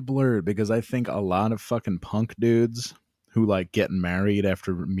lines are blurred because I think a lot of fucking punk dudes who like get married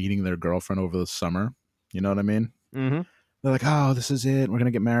after meeting their girlfriend over the summer. You know what I mean? Mm-hmm. They're like, oh, this is it. We're going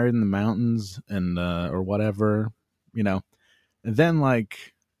to get married in the mountains and or whatever, And then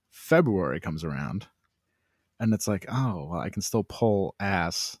like February comes around and it's like, oh, well, I can still pull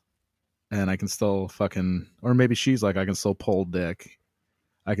ass and I can still fucking, or maybe she's like, I can still pull dick.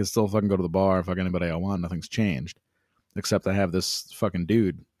 I can still fucking go to the bar, fuck anybody I want. Nothing's changed except I have this fucking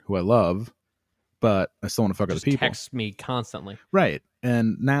dude who I love, but I still want to fuck other people. Text me constantly. Right.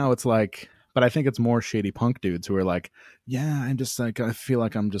 And now it's like, but I think it's more shady punk dudes who are like, yeah, I'm just like, I feel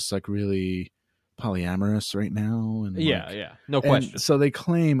like I'm just like really polyamorous right now. And yeah. No question. So they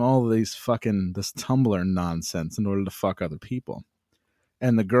claim all of these fucking, this Tumblr nonsense in order to fuck other people.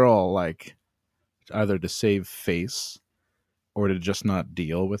 And the girl, like, either to save face or to just not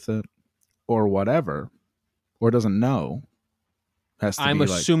deal with it or whatever, or doesn't know. I'm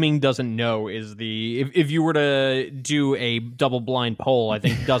assuming doesn't know is the if you were to do a double blind poll, I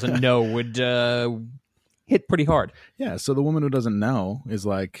think doesn't know would hit pretty hard. Yeah, so the woman who doesn't know is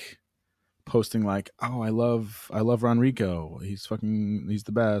like posting like, "Oh, I love Ronrico. He's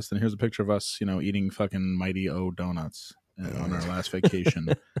the best." And here's a picture of us, eating fucking Mighty O donuts on our last vacation.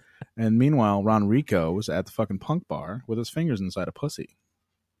 And meanwhile, Ronrico was at the fucking punk bar with his fingers inside a pussy.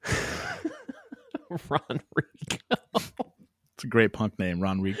 Ronrico. It's a great punk name,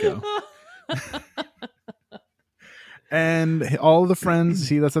 Ron Rico. And all the friends,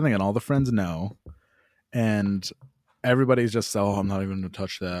 that's the thing, and all the friends know. And everybody's just, I'm not even going to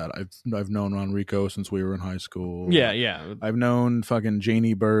touch that. I've known Ron Rico since we were in high school. Yeah. I've known fucking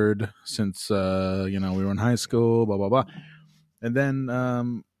Janie Bird since, we were in high school, blah, blah, blah. And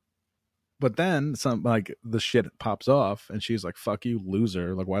then, but then some, like, the shit pops off and she's like, fuck you,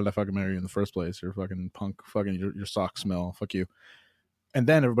 loser. Like, why did I fucking marry you in the first place? You're fucking punk, fucking your socks smell. Fuck you. And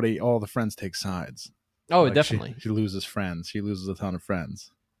then all the friends take sides. Oh, like definitely. She loses friends. She loses a ton of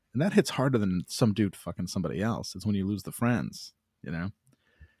friends. And that hits harder than some dude fucking somebody else. It's when you lose the friends,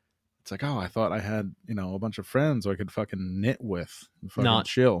 It's like, oh, I thought I had, a bunch of friends I could fucking knit with. Fucking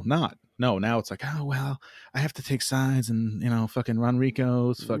chill. No, now it's like, oh, well, I have to take sides and, fucking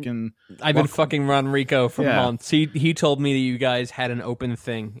Ronrico's fucking... I've been fucking Ronrico for months. He told me that you guys had an open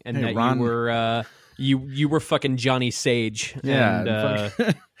thing and that you were... You were fucking Johnny Sage. Yeah.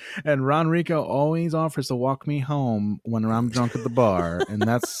 And Ronrico always offers to walk me home when I'm drunk at the bar. And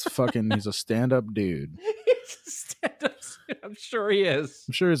that's fucking, he's a stand-up dude. He's a stand-up dude. I'm sure he is.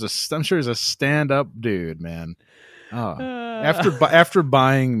 I'm sure he's a stand-up dude, man. Oh. After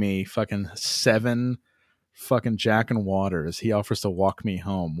buying me fucking 7 fucking Jack and Waters. He offers to walk me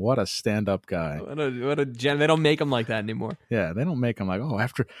home. What a stand-up guy. What a gem. They don't make them like that anymore. Yeah, they don't make him like, oh,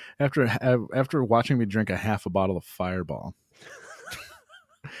 after watching me drink a half a bottle of Fireball.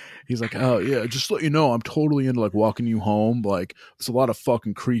 He's like, oh yeah, just to let you know, I'm totally into like walking you home. Like, there's a lot of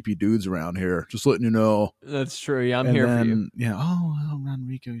fucking creepy dudes around here. Just letting you know. That's true. Yeah, I'm here for you. Yeah. Oh,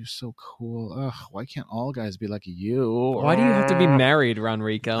 Ronrico, you're so cool. Ugh, why can't all guys be like you? Why do you have to be married,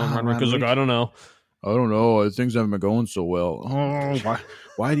 Ronrico? Ronrico's like, I don't know. Things haven't been going so well. Oh,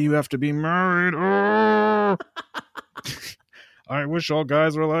 why do you have to be married? Oh. I wish all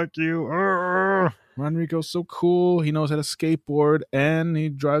guys were like you. Ronrico's so cool. He knows how to skateboard and he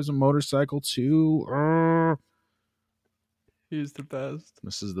drives a motorcycle too. He's the best.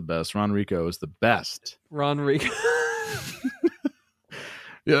 This is the best. Ronrico is the best. Ronrico.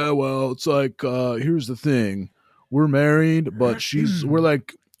 Yeah, well, it's like, here's the thing. We're married, but we're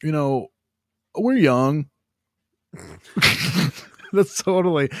like, we're young. That's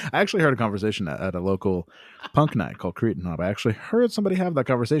totally. I actually heard a conversation at a local punk night called Cretin Hop. I actually heard somebody have that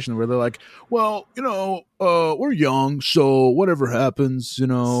conversation where they're like, well, we're young, so whatever happens,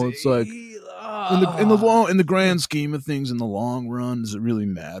 it's like in the grand scheme of things, in the long run, does it really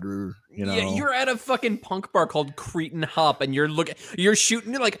matter? Yeah, you're at a fucking punk bar called Cretin Hop, and you're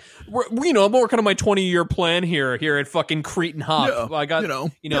shooting. You're like, I'm working on my 20-year plan here at fucking Cretin Hop. Yeah, I got,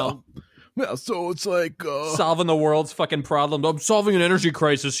 Yeah, so it's like solving the world's fucking problem. I'm solving an energy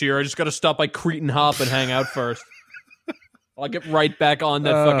crisis here. I just got to stop by Cretin Hop and hang out first. I'll get right back on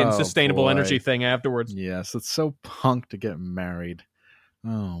that fucking sustainable energy thing afterwards. Yes, it's so punk to get married.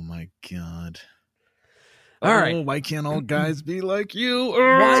 Oh my god. All right. Why can't all guys be like you?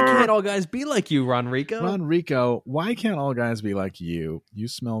 Why can't all guys be like you, Ronrico? Ronrico, why can't all guys be like you? You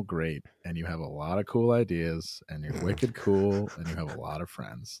smell great, and you have a lot of cool ideas, and you're wicked cool, and you have a lot of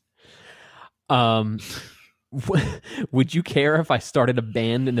friends. Would you care if I started a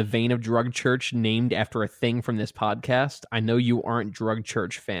band in the vein of Drug Church named after a thing from this podcast? I know you aren't Drug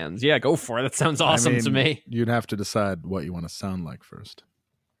Church fans. Yeah, go for it. That sounds awesome to me. You'd have to decide what you want to sound like first.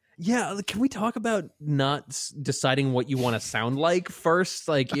 Yeah, can we talk about not deciding what you want to sound like first?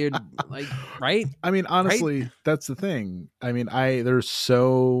 Like, you're like, right? I mean, honestly, right? That's the thing. I mean, there's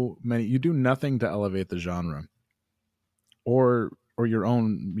so many. You do nothing to elevate the genre, or your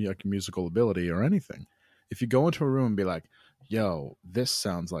own musical ability or anything. If you go into a room and be like, yo, this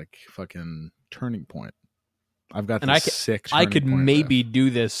sounds like fucking Turning Point. I've got this sick Turning I could Point maybe riff. do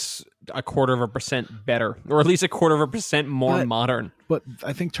this 0.25% better, or at least 0.25% more modern. But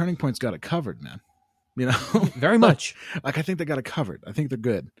I think Turning Point's got it covered, man. Very much. Like, I think they got it covered. I think they're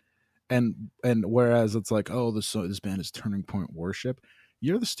good. And whereas it's like, oh, this band is Turning Point worship.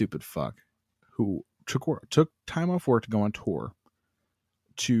 You're the stupid fuck who took time off work to go on tour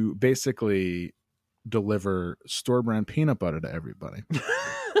to basically deliver store brand peanut butter to everybody.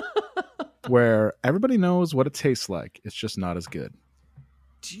 Where everybody knows what it tastes like. It's just not as good.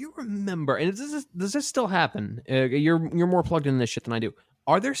 Do you remember, and does this still happen? You're more plugged in this shit than I do.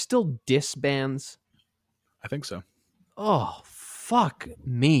 Are there still diss bands? I think so. Oh, fuck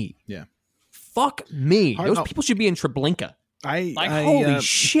me. Yeah. Fuck me. Those people should be in Treblinka. Holy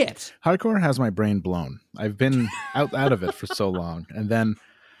shit. Hardcore has my brain blown. I've been out of it for so long. And then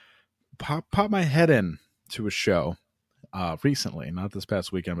pop my head in to a show recently, not this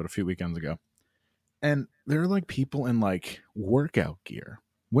past weekend, but a few weekends ago. And there are like people in like workout gear,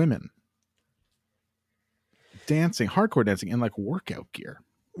 women dancing, hardcore dancing in like workout gear.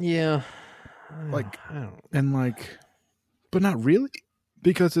 Yeah. Like, and like, but not really,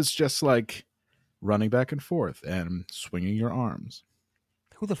 because it's just like running back and forth and swinging your arms.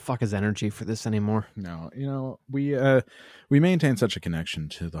 Who the fuck has energy for this anymore? No, we maintain such a connection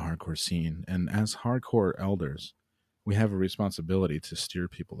to the hardcore scene, and as hardcore elders, we have a responsibility to steer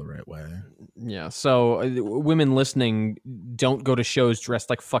people the right way. Yeah. So women listening, don't go to shows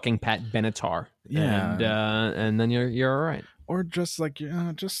dressed like fucking Pat Benatar. Yeah. And then you're all right. Or just like,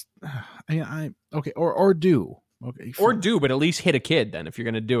 or do. Okay. Or do, but at least hit a kid then if you're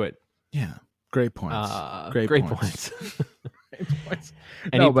going to do it. Yeah. Great points. Great points.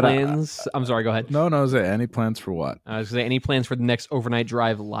 Any plans? I'm sorry, go ahead. No, any plans for what? I was going to say, any plans for the next Overnight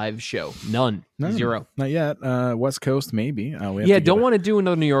Drive live show? None. Zero. Not yet. West Coast, maybe. Don't want to do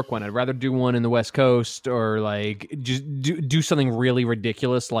another New York one. I'd rather do one in the West Coast, or like just do something really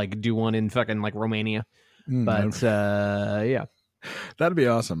ridiculous, like do one in fucking like Romania. But yeah. That'd be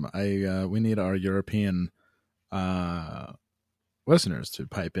awesome. We need our European listeners to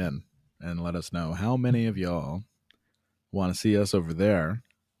pipe in and let us know how many of y'all want to see us over there,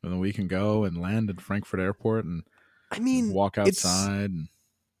 and then we can go and land at Frankfurt Airport and walk outside.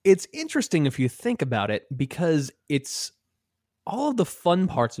 It's interesting if you think about it, because it's all of the fun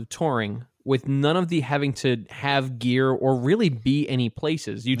parts of touring with none of the having to have gear or really be any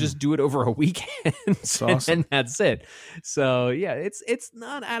places. You just do it over a weekend and that's it. So yeah, it's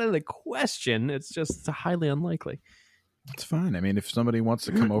not out of the question. It's just highly unlikely. It's fine. I mean, if somebody wants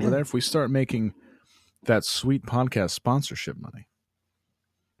to come over there, if we start making that sweet podcast sponsorship money,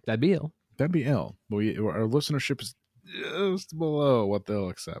 that'd be ill. That'd be ill. Our listenership is just below what they'll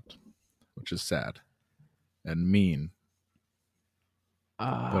accept, which is sad and mean,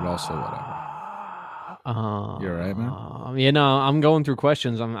 but also whatever. You all right, man? I'm going through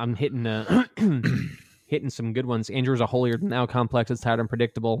questions. I'm hitting hitting some good ones. Andrew's a holier than thou complex. It's tired and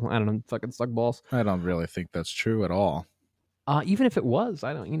predictable. I don't know, fucking suck balls. I don't really think that's true at all. Even if it was,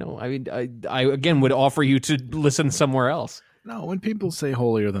 I don't. I mean, I again would offer you to listen somewhere else. No, when people say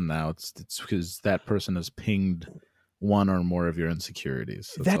holier than thou, it's because that person has pinged one or more of your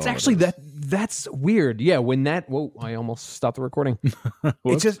insecurities. That's actually that's weird. Yeah, when that I almost stopped the recording.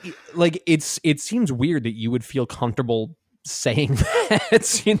 It's just like it seems weird that you would feel comfortable saying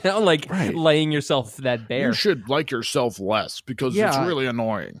that, right. Laying yourself that bare. You should like yourself less because it's really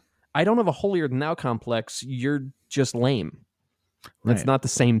annoying. I don't have a holier than thou complex. You're just lame. That's not the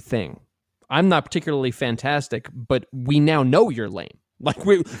same thing. I'm not particularly fantastic, but we now know you're lame. Like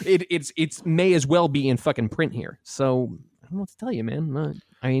it's may as well be in fucking print here. So I don't know what to tell you, man.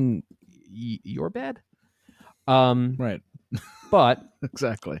 I mean, you're bad. Right. But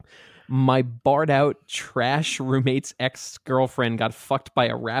exactly. My barred out trash roommate's ex-girlfriend got fucked by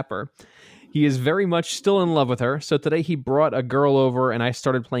a rapper. He is very much still in love with her. So today he brought a girl over and I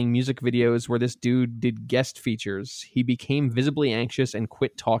started playing music videos where this dude did guest features. He became visibly anxious and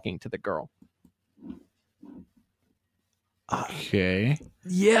quit talking to the girl. Okay.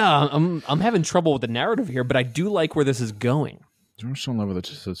 Yeah, I'm having trouble with the narrative here, but I do like where this is going. I'm still in love with it.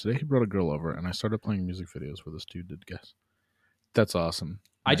 So today he brought a girl over, and I started playing music videos where this dude did guests. That's awesome.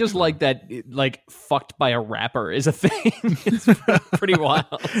 I just like that, fucked by a rapper is a thing. It's pretty wild.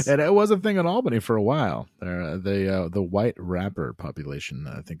 And it was a thing in Albany for a while. The white rapper population,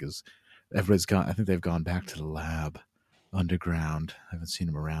 I think, everybody's gone. I think they've gone back to the lab. Underground. I haven't seen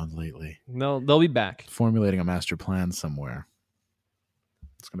them around lately. No, they'll be back. Formulating a master plan somewhere.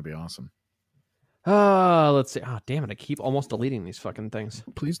 It's going to be awesome. Let's see. Oh, damn it. I keep almost deleting these fucking things.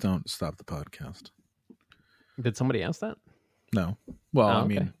 Please don't stop the podcast. Did somebody ask that? No. Well,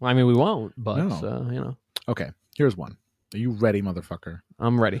 okay. I mean, we won't, but, no. Okay, here's one. Are you ready, motherfucker?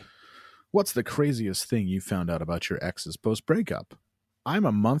 I'm ready. What's the craziest thing you found out about your ex's post-breakup? I'm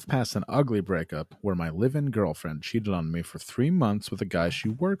a month past an ugly breakup where my live-in girlfriend cheated on me for 3 months with a guy she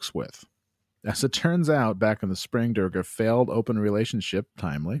works with. As it turns out, back in the spring during a failed open relationship,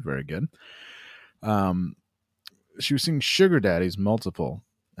 timely, very good, she was seeing sugar daddies multiple,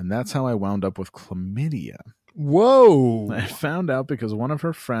 and that's how I wound up with chlamydia. Whoa! I found out because one of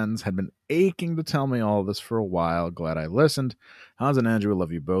her friends had been aching to tell me all of this for a while. Glad I listened. Hans and Andrew,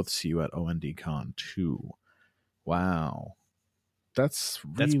 love you both. See you at ONDCon 2. Wow. That's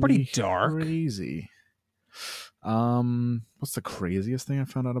pretty dark. Crazy. What's the craziest thing I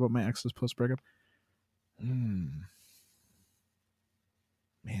found out about my ex's post breakup? Man.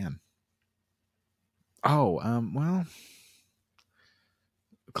 Oh, well,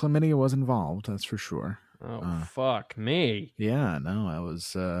 chlamydia was involved. That's for sure. Oh, fuck me. Yeah, no,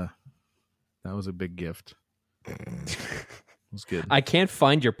 that was a big gift. It was good. I can't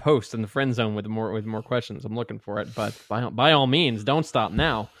find your post in the friend zone with more questions. I'm looking for it, but by all means, don't stop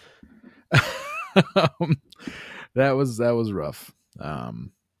now. That was rough.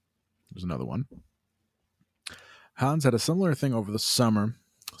 There's another one. Hans had a similar thing over the summer.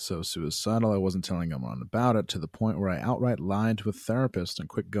 So suicidal, I wasn't telling anyone about it to the point where I outright lied to a therapist and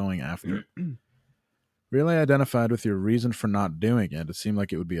quit going after. Really identified with your reason for not doing it. It seemed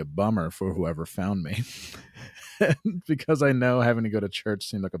like it would be a bummer for whoever found me. Because I know having to go to church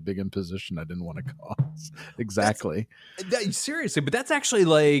seemed like a big imposition I didn't want to cause. Exactly. Seriously, but that's actually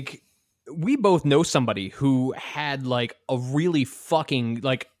like, we both know somebody who had like a really fucking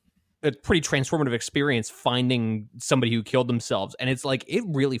like a pretty transformative experience finding somebody who killed themselves. And it's like, it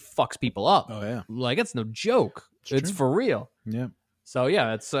really fucks people up. Oh yeah. Like, it's no joke. It's for real. Yeah. So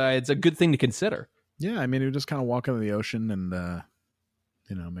yeah, it's a good thing to consider. Yeah. I mean, you just kind of walk into the ocean and,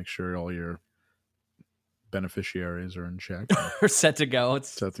 make sure all your beneficiaries are in check. Are set to go. It's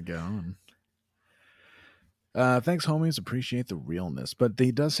set to go. Thanks, homies. Appreciate the realness. But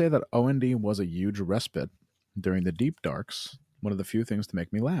he does say that OND was a huge respite during the deep darks. One of the few things to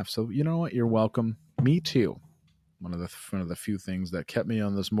make me laugh. So you know what? You're welcome. Me too. One of the few things that kept me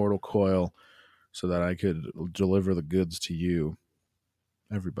on this mortal coil so that I could deliver the goods to you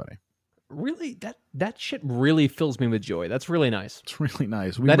Everybody. Really, that shit really fills me with joy. That's really nice. It's really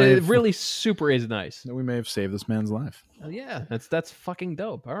nice. It really super is nice. We may have saved this man's life. Yeah, that's fucking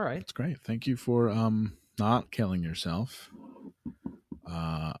dope. All right. That's great. Thank you for not killing yourself.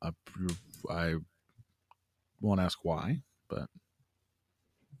 I won't ask why, but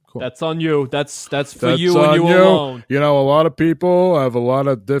cool. That's on you. That's for you and you alone. You know, a lot of people have a lot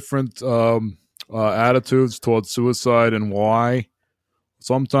of different attitudes towards suicide and why.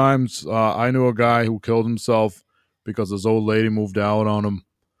 Sometimes I knew a guy who killed himself because his old lady moved out on him.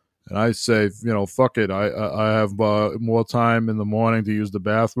 And I say, you know, fuck it. I have more time in the morning to use the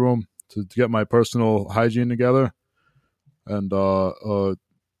bathroom to get my personal hygiene together. And, you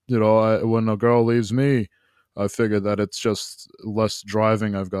know, when a girl leaves me, I figure that it's just less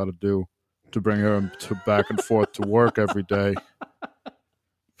driving I've got to do to bring her back and forth to work every day.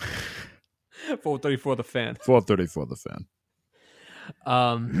 4:30 for the fan. 4:30 for the fan.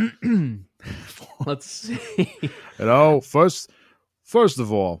 Let's see. You know, first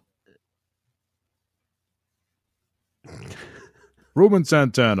of all, Ruben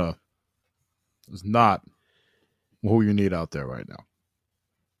Santana is not who you need out there right now.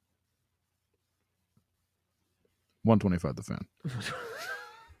 125 the fan.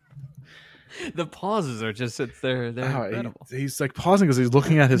 The pauses are just they're incredible. He's like pausing because he's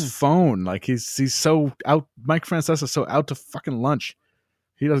looking at his phone. Like he's so out. Mike Francesa's so out to fucking lunch.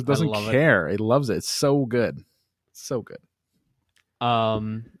 He doesn't care. He loves it. It's so good. So good.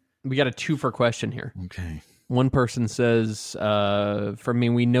 We got a 2-for question here. Okay. One person says, for me,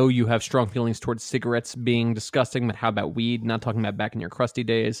 we know you have strong feelings towards cigarettes being disgusting, but how about weed? Not talking about back in your crusty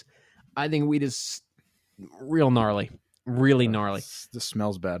days. I think weed is real gnarly. Really gnarly. This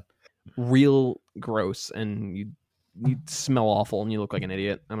smells bad. Real gross, and you smell awful, and you look like an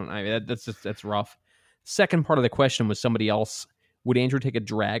idiot. I don't know. That's rough. Second part of the question was somebody else. Would Andrew take a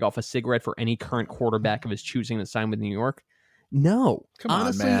drag off a cigarette for any current quarterback of his choosing to sign with New York? No. Come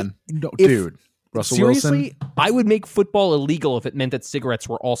honestly, on, man. No, dude. Russell seriously, Wilson? I would make football illegal if it meant that cigarettes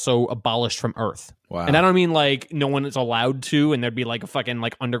were also abolished from Earth. Wow. And I don't mean like no one is allowed to and there'd be like a fucking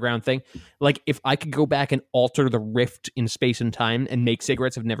like underground thing. Like if I could go back and alter the rift in space and time and make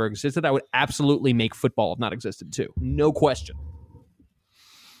cigarettes have never existed, I would absolutely make football have not existed too. No question.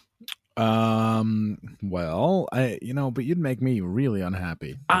 Well, but you'd make me really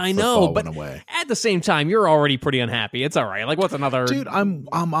unhappy. I know, but at the same time, you're already pretty unhappy. It's all right. Like, what's another? Dude, I'm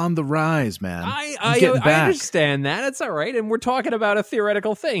on the rise, man. I understand that. It's all right, and we're talking about a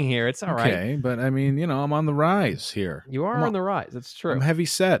theoretical thing here. It's all right. Okay, but I mean, I'm on the rise here. You are on the rise. That's true. I'm heavy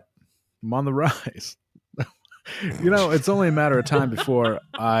set. I'm on the rise. It's only a matter of time before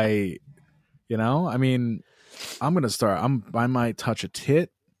I'm gonna start. I might touch a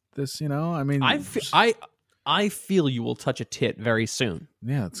tit. I feel you will touch a tit very soon.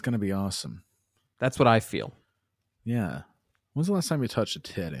 Yeah, it's gonna be awesome. That's what I feel. Yeah. When's the last time you touched a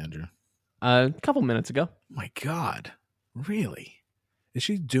tit, Andrew? A couple minutes ago. My God, really? Is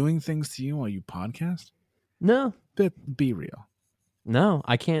she doing things to you while you podcast? No. Be real. No,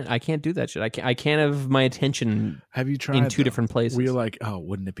 I can't do that shit. I can't have my attention. Have you tried in two different places? Where you're like, oh,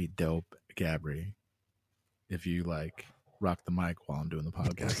 wouldn't it be dope, Gabri, if you like rock the mic while I'm doing the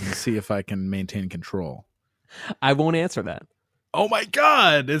podcast and see if I can maintain control? I won't answer that. Oh my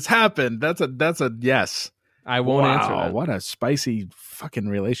God, it's happened. That's a yes. I won't answer that. What a spicy fucking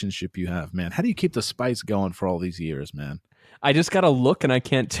relationship you have, man. How do you keep the spice going for all these years, man? I just got to look and I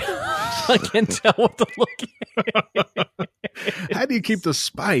can't tell. I can't tell what the look is. How do you keep the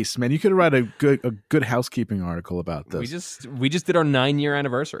spice, man? You could write a good housekeeping article about this. We just did our 9-year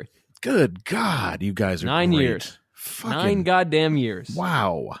anniversary. Good God, you guys are 9 great. years. 9 goddamn years.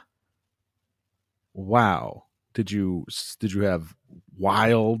 Wow. Did you have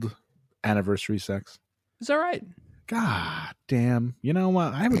wild anniversary sex? It's all right. God damn. You know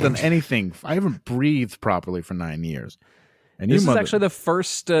what? I haven't done anything. I haven't breathed properly for 9 years. And this is actually the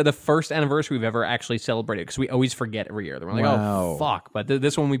first anniversary we've ever actually celebrated because we always forget every year. We're like, oh fuck! But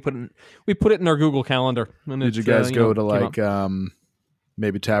this one we put it in our Google Calendar. Did you guys go to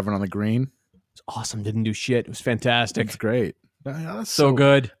maybe Tavern on the Green? It's awesome. Didn't do shit. It was fantastic. It's great. That's so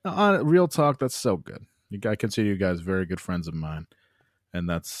good. Real talk. That's so good. I consider you guys very good friends of mine, and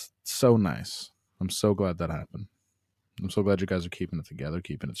that's so nice. I'm so glad that happened. I'm so glad you guys are keeping it together,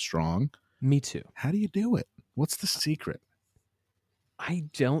 keeping it strong. Me too. How do you do it? What's the secret? I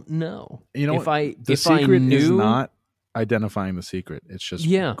don't know. The secret is not identifying the secret. It's just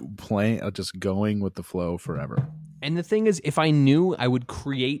just going with the flow forever. And the thing is, if I knew, I would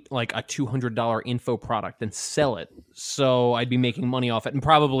create like a $200 info product and sell it. So I'd be making money off it and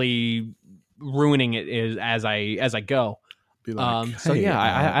probably ruining it as I go. Be like, So hey,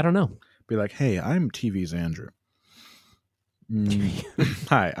 yeah, I don't know. Be like, hey, I'm TV's Andrew.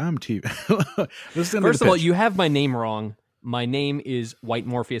 Hi, I'm TV. First of all, you have my name wrong. My name is White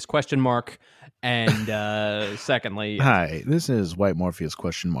Morpheus ? And secondly, hi, this is White Morpheus ?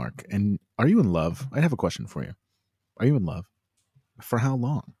 And are you in love? I have a question for you. Are you in love? For how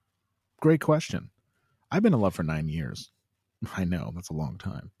long? Great question. I've been in love for 9 years. I know, that's a long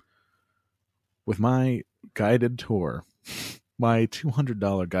time. With my guided tour, my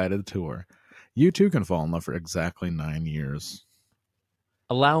 $200 guided tour, you too can fall in love for exactly 9 years.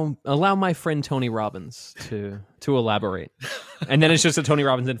 allow my friend Tony Robbins to elaborate, and then it's just a Tony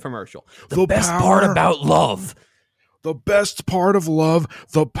Robbins infomercial. The best part about love. The best part of love,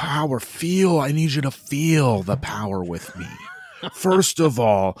 the power. I need you to feel the power with me. First of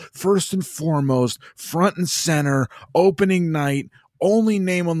all, first and foremost, front and center, opening night, only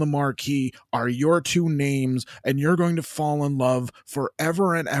name on the marquee are your two names, and you're going to fall in love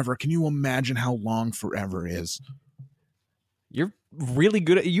forever and ever. Can you imagine how long forever is? You're really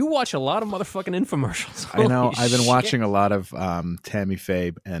good at. You watch a lot of motherfucking infomercials. I know. Holy I've been shit. watching a lot of Tammy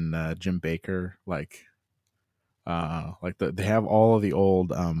Faye and Jim Baker. They have all of the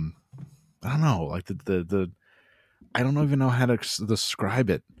old. I don't know. Like the I don't even know how to describe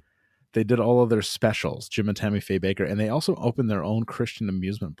it. They did all of their specials, Jim and Tammy Faye Baker, and they also opened their own Christian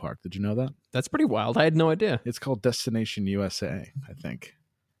amusement park. Did you know that? That's pretty wild. I had no idea. It's called Destination USA, I think.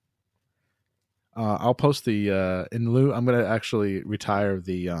 I'll post the in lieu. I'm going to actually retire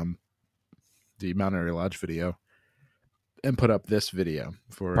the Mount Airy Lodge video and put up this video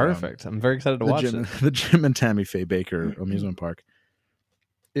for Perfect. I'm very excited to watch it. The Jim and Tammy Faye Baker amusement park.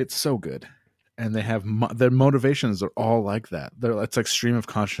 It's so good. And they have their motivations are all like that. It's like stream of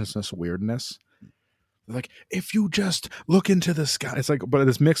consciousness weirdness. They're like, if you just look into the sky, it's like, but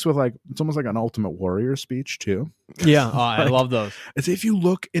it's mixed with like, it's almost like an Ultimate Warrior speech too. Yeah, I love those. It's if you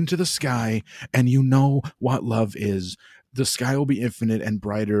look into the sky and you know what love is, the sky will be infinite and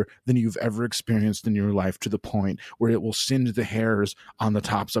brighter than you've ever experienced in your life, to the point where it will singe the hairs on the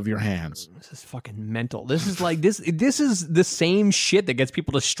tops of your hands. This is fucking mental. This is like this is the same shit that gets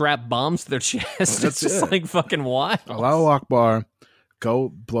people to strap bombs to their chest. It's just like fucking wild. Allahu Akbar. Go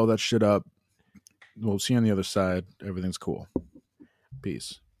blow that shit up. We'll see you on the other side. Everything's cool.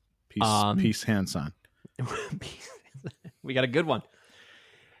 Peace. Peace hand sign. We got a good one.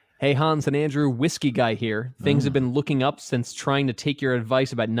 Hey, Hans and Andrew, Whiskey Guy here. Things have been looking up since trying to take your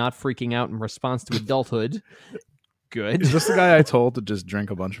advice about not freaking out in response to adulthood. Good. Is this the guy I told to just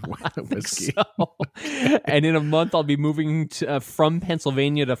drink a bunch of whiskey? So. And in a month, I'll be moving from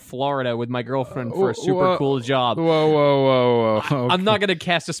Pennsylvania to Florida with my girlfriend for a super cool job. Whoa. Okay. I'm not going to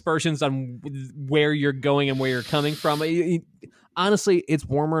cast aspersions on where you're going and where you're coming from. Honestly, it's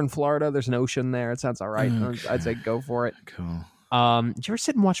warmer in Florida. There's an ocean there. It sounds all right. Okay. I'd say go for it. Cool. Did you ever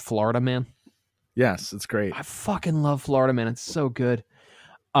sit and watch Florida Man? Yes, it's great. I fucking love Florida Man. It's so good.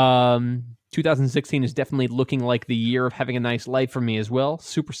 2016 is definitely looking like the year of having a nice life for me as well.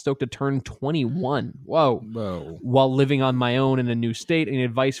 Super stoked to turn 21. Whoa. While living on my own in a new state. Any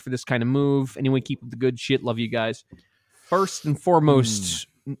advice for this kind of move? Anyway, keep up the good shit. Love you guys. First and foremost,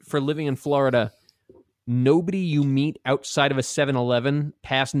 for living in Florida, nobody you meet outside of a 7-Eleven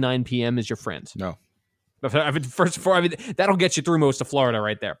past 9 p.m. is your friend. No. That'll get you through most of Florida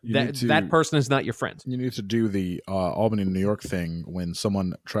right there. That person is not your friend. You need to do the Albany, New York thing. When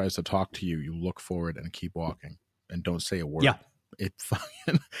someone tries to talk to you, you look forward and keep walking and don't say a word. Yeah.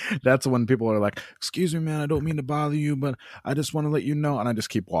 That's when people are like, excuse me, man, I don't mean to bother you, but I just want to let you know. And I just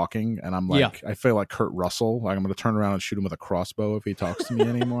keep walking. And I'm like, I feel like Kurt Russell. Like I'm going to turn around and shoot him with a crossbow if he talks to me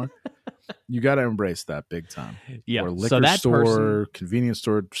anymore. You got to embrace that big time. Yeah. Or liquor so that store, convenience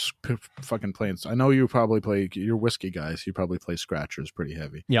store, fucking playing. I know you probably play, you're whiskey guys. You probably play scratchers pretty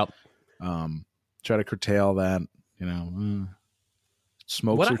heavy. Yep. Try to curtail that,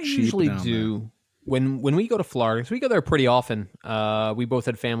 smokes what are I cheap. Usually down do there. when we go to Florida, because we go there pretty often. We both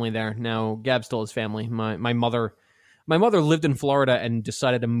had family there. Now Gab still has family. My mother lived in Florida and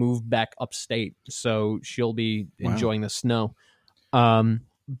decided to move back upstate, so she'll be enjoying the snow.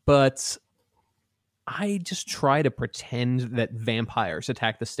 But I just try to pretend that vampires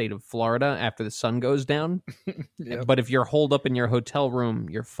attack the state of Florida after the sun goes down. Yep. But if you're holed up in your hotel room,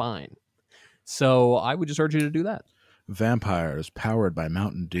 you're fine. So I would just urge you to do that. Vampires powered by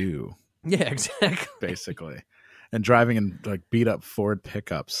Mountain Dew. Yeah, exactly. Basically. And driving in like beat up Ford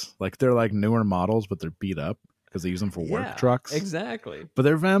pickups. Like they're like newer models, but they're beat up because they use them for work trucks. Exactly. But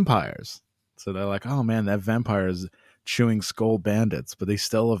they're vampires. So they're like, oh man, that vampire is chewing Skull Bandits, but he's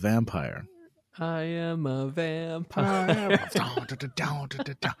still a vampire. I am a vampire.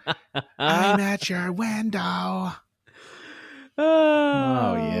 I'm at your window.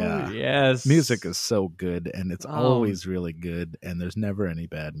 Oh, yeah. Yes. Music is so good, and it's always really good, and there's never any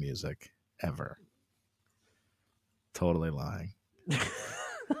bad music, ever. Totally lying.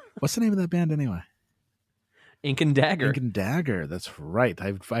 What's the name of that band anyway? Ink and Dagger. Ink and Dagger. That's right.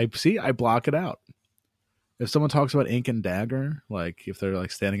 I see. I block it out. If someone talks about Ink and Dagger, like if they're like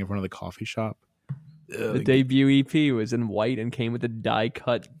standing in front of the coffee shop, the debut EP was in white and came with a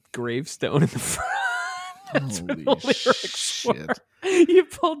die-cut gravestone in the front. That's what the lyrics were. You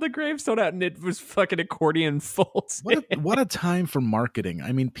pulled the gravestone out and it was fucking accordion folds. What a time for marketing.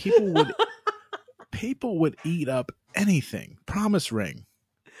 I mean, people would eat up anything. Promise ring.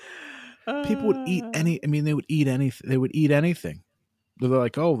 People would eat they would eat anything. They would eat anything. They're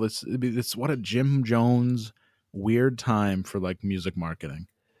like, oh, this what a Jim Jones weird time for like music marketing.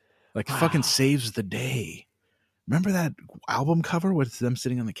 Like fucking saves the day. Remember that album cover with them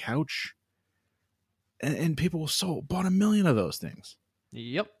sitting on the couch? And people bought 1 million of those things.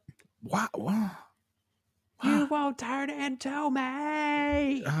 Yep. Wow. You won't turn into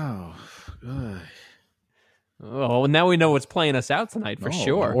me. Oh, good. Oh, now we know what's playing us out tonight for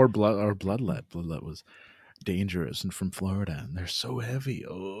sure. Or Bloodlet. Bloodlet was dangerous and from Florida, and they're so heavy.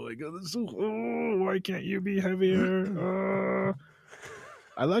 Oh my god, why can't you be heavier?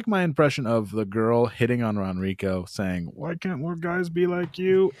 I like my impression of the girl hitting on Ronrico, saying, "Why can't more guys be like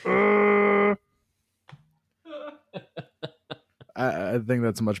you?" I think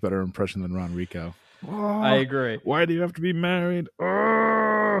that's a much better impression than Ronrico. I agree. Why do you have to be married?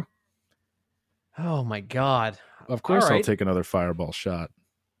 Oh my god! Of course, I'll take another fireball shot.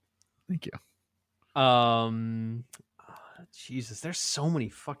 Thank you. Jesus, there's so many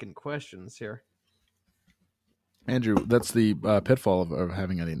fucking questions here. Andrew, that's the pitfall of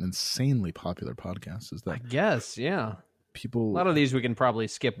having an insanely popular podcast. Is that? I guess, yeah. People. A lot of these we can probably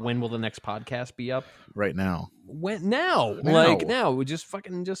skip. When will the next podcast be up? Right now. When now? Like now? We just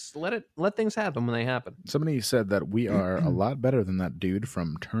let things happen when they happen. Somebody said that we are a lot better than that dude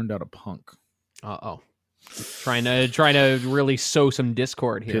from Turned Out a Punk. Trying to really sow some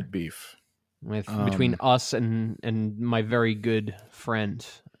discord here. Pit beef between us and my very good friend.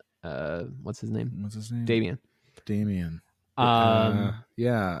 What's his name? Damien.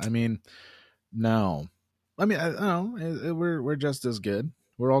 Yeah. I mean, no. I mean, I don't know. We're just as good.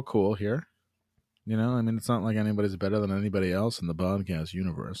 We're all cool here. You know, I mean, it's not like anybody's better than anybody else in the podcast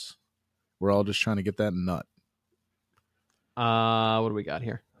universe. We're all just trying to get that nut. What do we got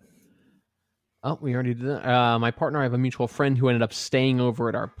here? Oh, we already did that. My partner, I have a mutual friend who ended up staying over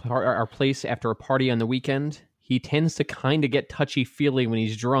at our place after a party on the weekend. He tends to kind of get touchy-feely when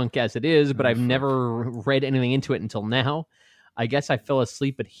he's drunk as it is, but I've never read anything into it until now. I guess I fell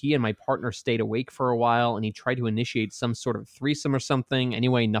asleep, but he and my partner stayed awake for a while, and he tried to initiate some sort of threesome or something.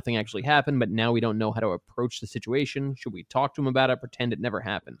 Anyway, nothing actually happened, but now we don't know how to approach the situation. Should we talk to him about it, pretend it never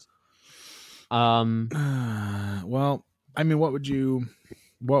happened? Well, I mean, what would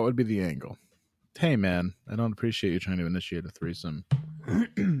be the angle? Hey, man, I don't appreciate you trying to initiate a threesome.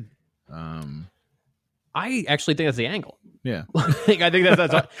 I actually think that's the angle. Yeah, I think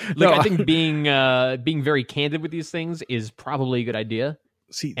that's like no. I think being very candid with these things is probably a good idea.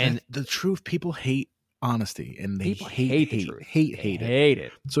 See, and the truth, people hate honesty, and they hate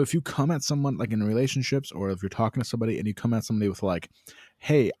it. So if you come at someone like in relationships, or if you're talking to somebody and you come at somebody with like,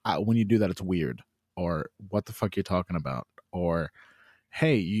 "Hey, when you do that, it's weird," or "What the fuck you talking about?" or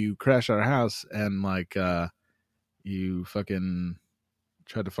 "Hey, you crashed our house and like you fucking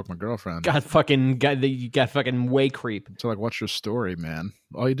tried to fuck my girlfriend." You got fucking way creep. So like, what's your story, man?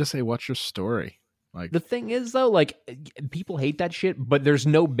 All you just say, what's your story? Like, the thing is though, like, people hate that shit, but there's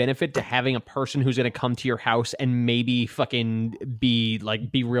no benefit to having a person who's gonna come to your house and maybe fucking be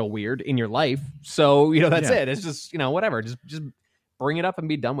real weird in your life. So, you know, that's it. It's just, you know, whatever. Just bring it up and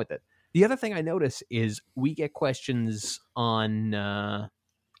be done with it. The other thing I notice is we get questions on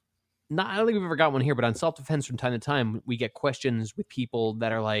I don't think we've ever got one here, but on self-defense from time to time, we get questions with people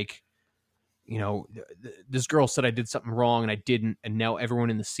that are like, you know, this girl said I did something wrong and I didn't, and now everyone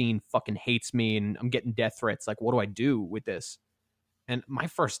in the scene fucking hates me and I'm getting death threats. Like, what do I do with this? And my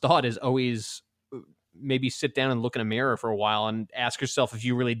first thought is always maybe sit down and look in a mirror for a while and ask yourself if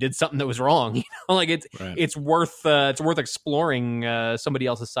you really did something that was wrong. You know, like it's worth exploring somebody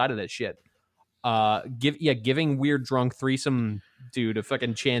else's side of that shit. Giving weird drunk threesome dude a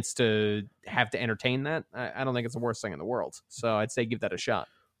fucking chance to have to entertain that, I don't think it's the worst thing in the world. So I'd say give that a shot.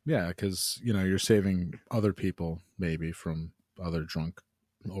 Yeah, because, you know, you're saving other people maybe from other drunk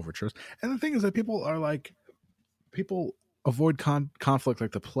overtures. And the thing is that people avoid conflict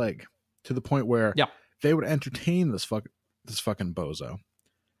like the plague, to the point where they would entertain this fucking bozo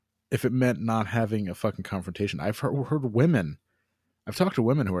if it meant not having a fucking confrontation. I've heard women I've talked to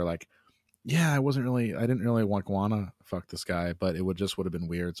women who are like, yeah, I didn't really want to fuck this guy, but it would have been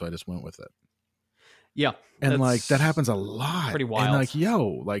weird, so I just went with it. Yeah. And like that happens a lot. Pretty wild. And like,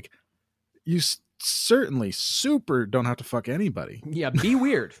 yo, like you certainly super don't have to fuck anybody. Yeah, be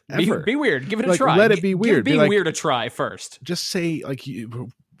weird. be weird. Give it a like, try. Let it be weird. Give being weird a try first. Just say like you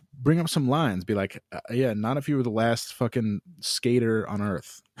bring up some lines. Be like, yeah, not if you were the last fucking skater on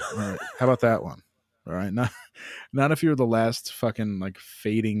Earth. All right, how about that one? All right, not if you were the last fucking like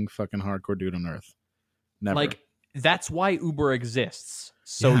fading fucking hardcore dude on Earth. Never. Like that's why Uber exists.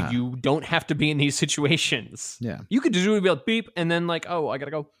 So you don't have to be in these situations. Yeah. You could just do it, be like beep, and then like, oh, I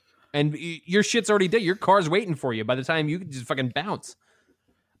gotta go. And your shit's already dead. Your car's waiting for you. By the time you can just fucking bounce.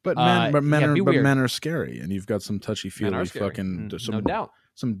 But men are scary, and you've got some touchy feely fucking. No doubt.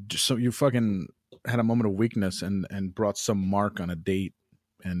 So you fucking had a moment of weakness and brought some mark on a date,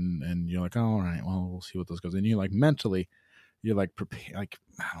 and you're like, oh, all right, well, we'll see what this goes. And you like mentally, you're like prepare, like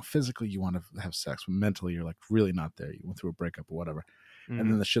physically you want to have sex, but mentally you're like really not there. You went through a breakup or whatever,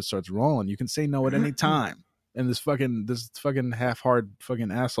 and then the shit starts rolling. You can say no at any time. And this fucking half-hard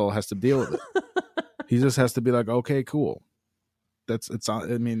fucking asshole has to deal with it. He just has to be like, okay, cool.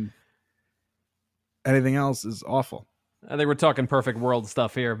 I mean, anything else is awful. I think we're talking perfect world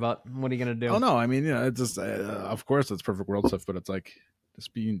stuff here, but what are you gonna do? Oh no, I mean, it's just of course it's perfect world stuff, but it's like just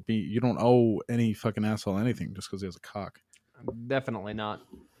you don't owe any fucking asshole anything just because he has a cock. Definitely not.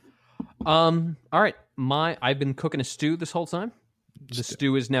 All right, I've been cooking a stew this whole time. The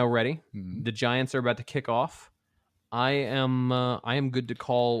stew is now ready. Mm-hmm. The Giants are about to kick off. I am good to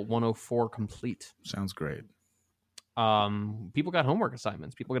call 104 complete. Sounds great. People got homework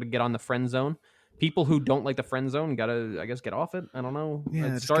assignments. People got to get on the friend zone. People who don't like the friend zone gotta, I guess, get off it. I don't know.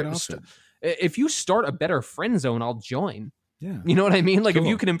 Yeah, get off it. If you start a better friend zone, I'll join. Yeah, you know what I mean. Like if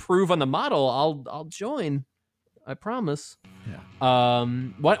you can improve on the model, I'll join. I promise. Yeah.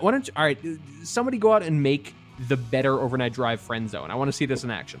 Why don't you? All right, somebody go out and make the better overnight drive friend zone. I want to see this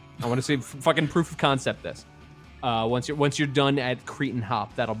in action. I want to see fucking proof of concept this. Once you're done at Cretan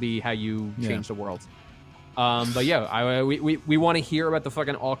Hop, that'll be how you change the world. But yeah, we want to hear about the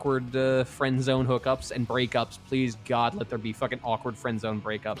fucking awkward friend zone hookups and breakups. Please, God, let there be fucking awkward friend zone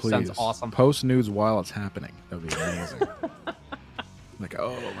breakups. Please. Sounds awesome. Post news while it's happening. That'd be amazing. Like,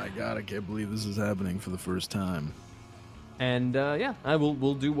 oh my God, I can't believe this is happening for the first time. And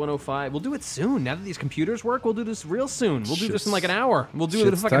we'll do 105. We'll do it soon. Now that these computers work, we'll do this real soon. We'll do this in like an hour. We'll do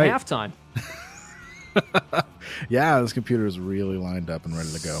it at fucking halftime. Yeah, this computer is really lined up and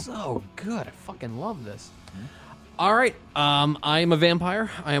ready to go. So good. I fucking love this. Mm-hmm. All right. I am a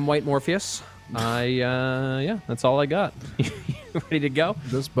vampire. I am White Morpheus. That's all I got. You ready to go?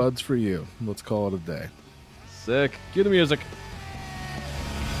 This bud's for you. Let's call it a day. Sick. Cue the music.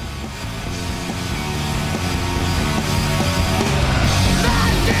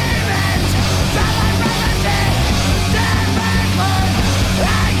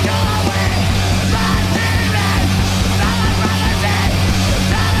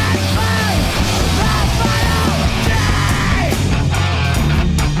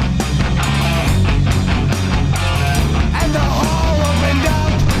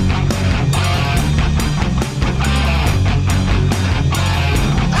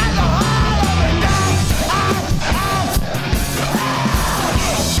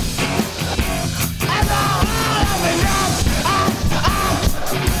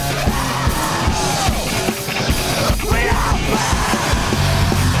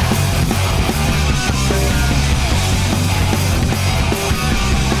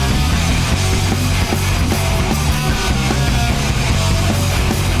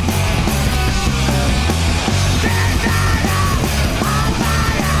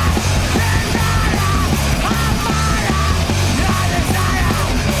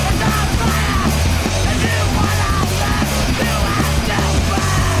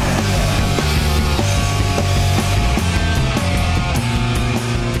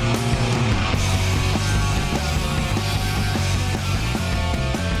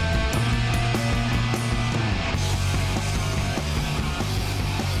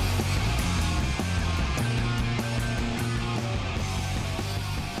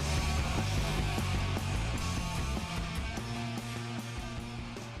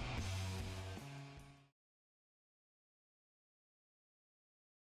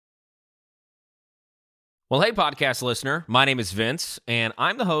 Well, hey, podcast listener. My name is Vince, and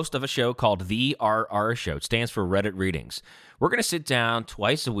I'm the host of a show called The RR Show. It stands for Reddit Readings. We're going to sit down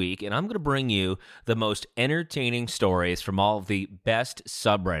twice a week, and I'm going to bring you the most entertaining stories from all of the best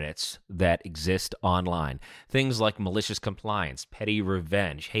subreddits that exist online. Things like malicious compliance, petty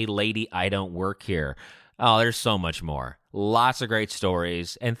revenge, hey, lady, I don't work here, Oh, there's so much more. Lots of great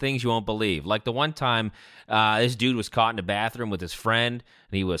stories and things you won't believe. Like the one time this dude was caught in a bathroom with his friend,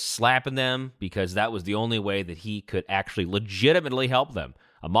 and he was slapping them because that was the only way that he could actually legitimately help them.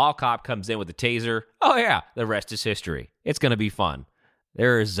 A mall cop comes in with a taser. Oh, yeah, the rest is history. It's going to be fun.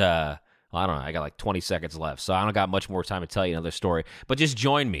 There's, I don't know, I got like 20 seconds left, so I don't got much more time to tell you another story. But just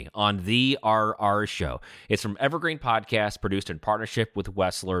join me on The RR Show. It's from Evergreen Podcast, produced in partnership with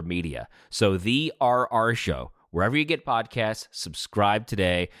Wessler Media. So The RR Show, wherever you get podcasts, subscribe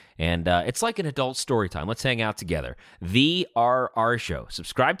today. And it's like an adult story time. Let's hang out together. The RR Show.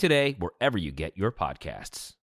 Subscribe today wherever you get your podcasts.